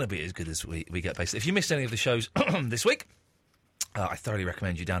 It's going to be as good as we get, basically. If you missed any of the shows this week, I thoroughly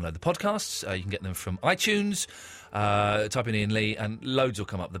recommend you download the podcasts. You can get them from iTunes. Type in Ian Lee, and loads will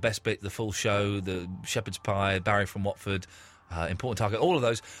come up. The best bit, the full show, the Shepherd's Pie, Barry from Watford, Important Target, all of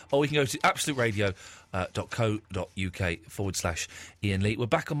those. Or we can go to absoluteradio.co.uk/Ian Lee. We're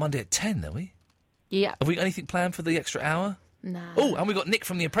back on Monday at 10, are we? Yeah. Have we got anything planned for the extra hour? No. Oh, and we've got Nick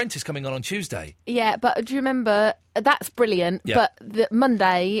from The Apprentice coming on Tuesday. Yeah, but do you remember, that's brilliant, Yeah. but the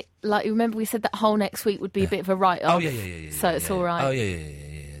Monday, like, remember we said that whole next week would be a bit of a write-off? Oh, yeah. So it's all right. Oh,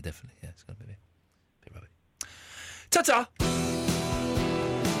 yeah, definitely. Yeah, it's going to be a bit rubbish. Ta-ta!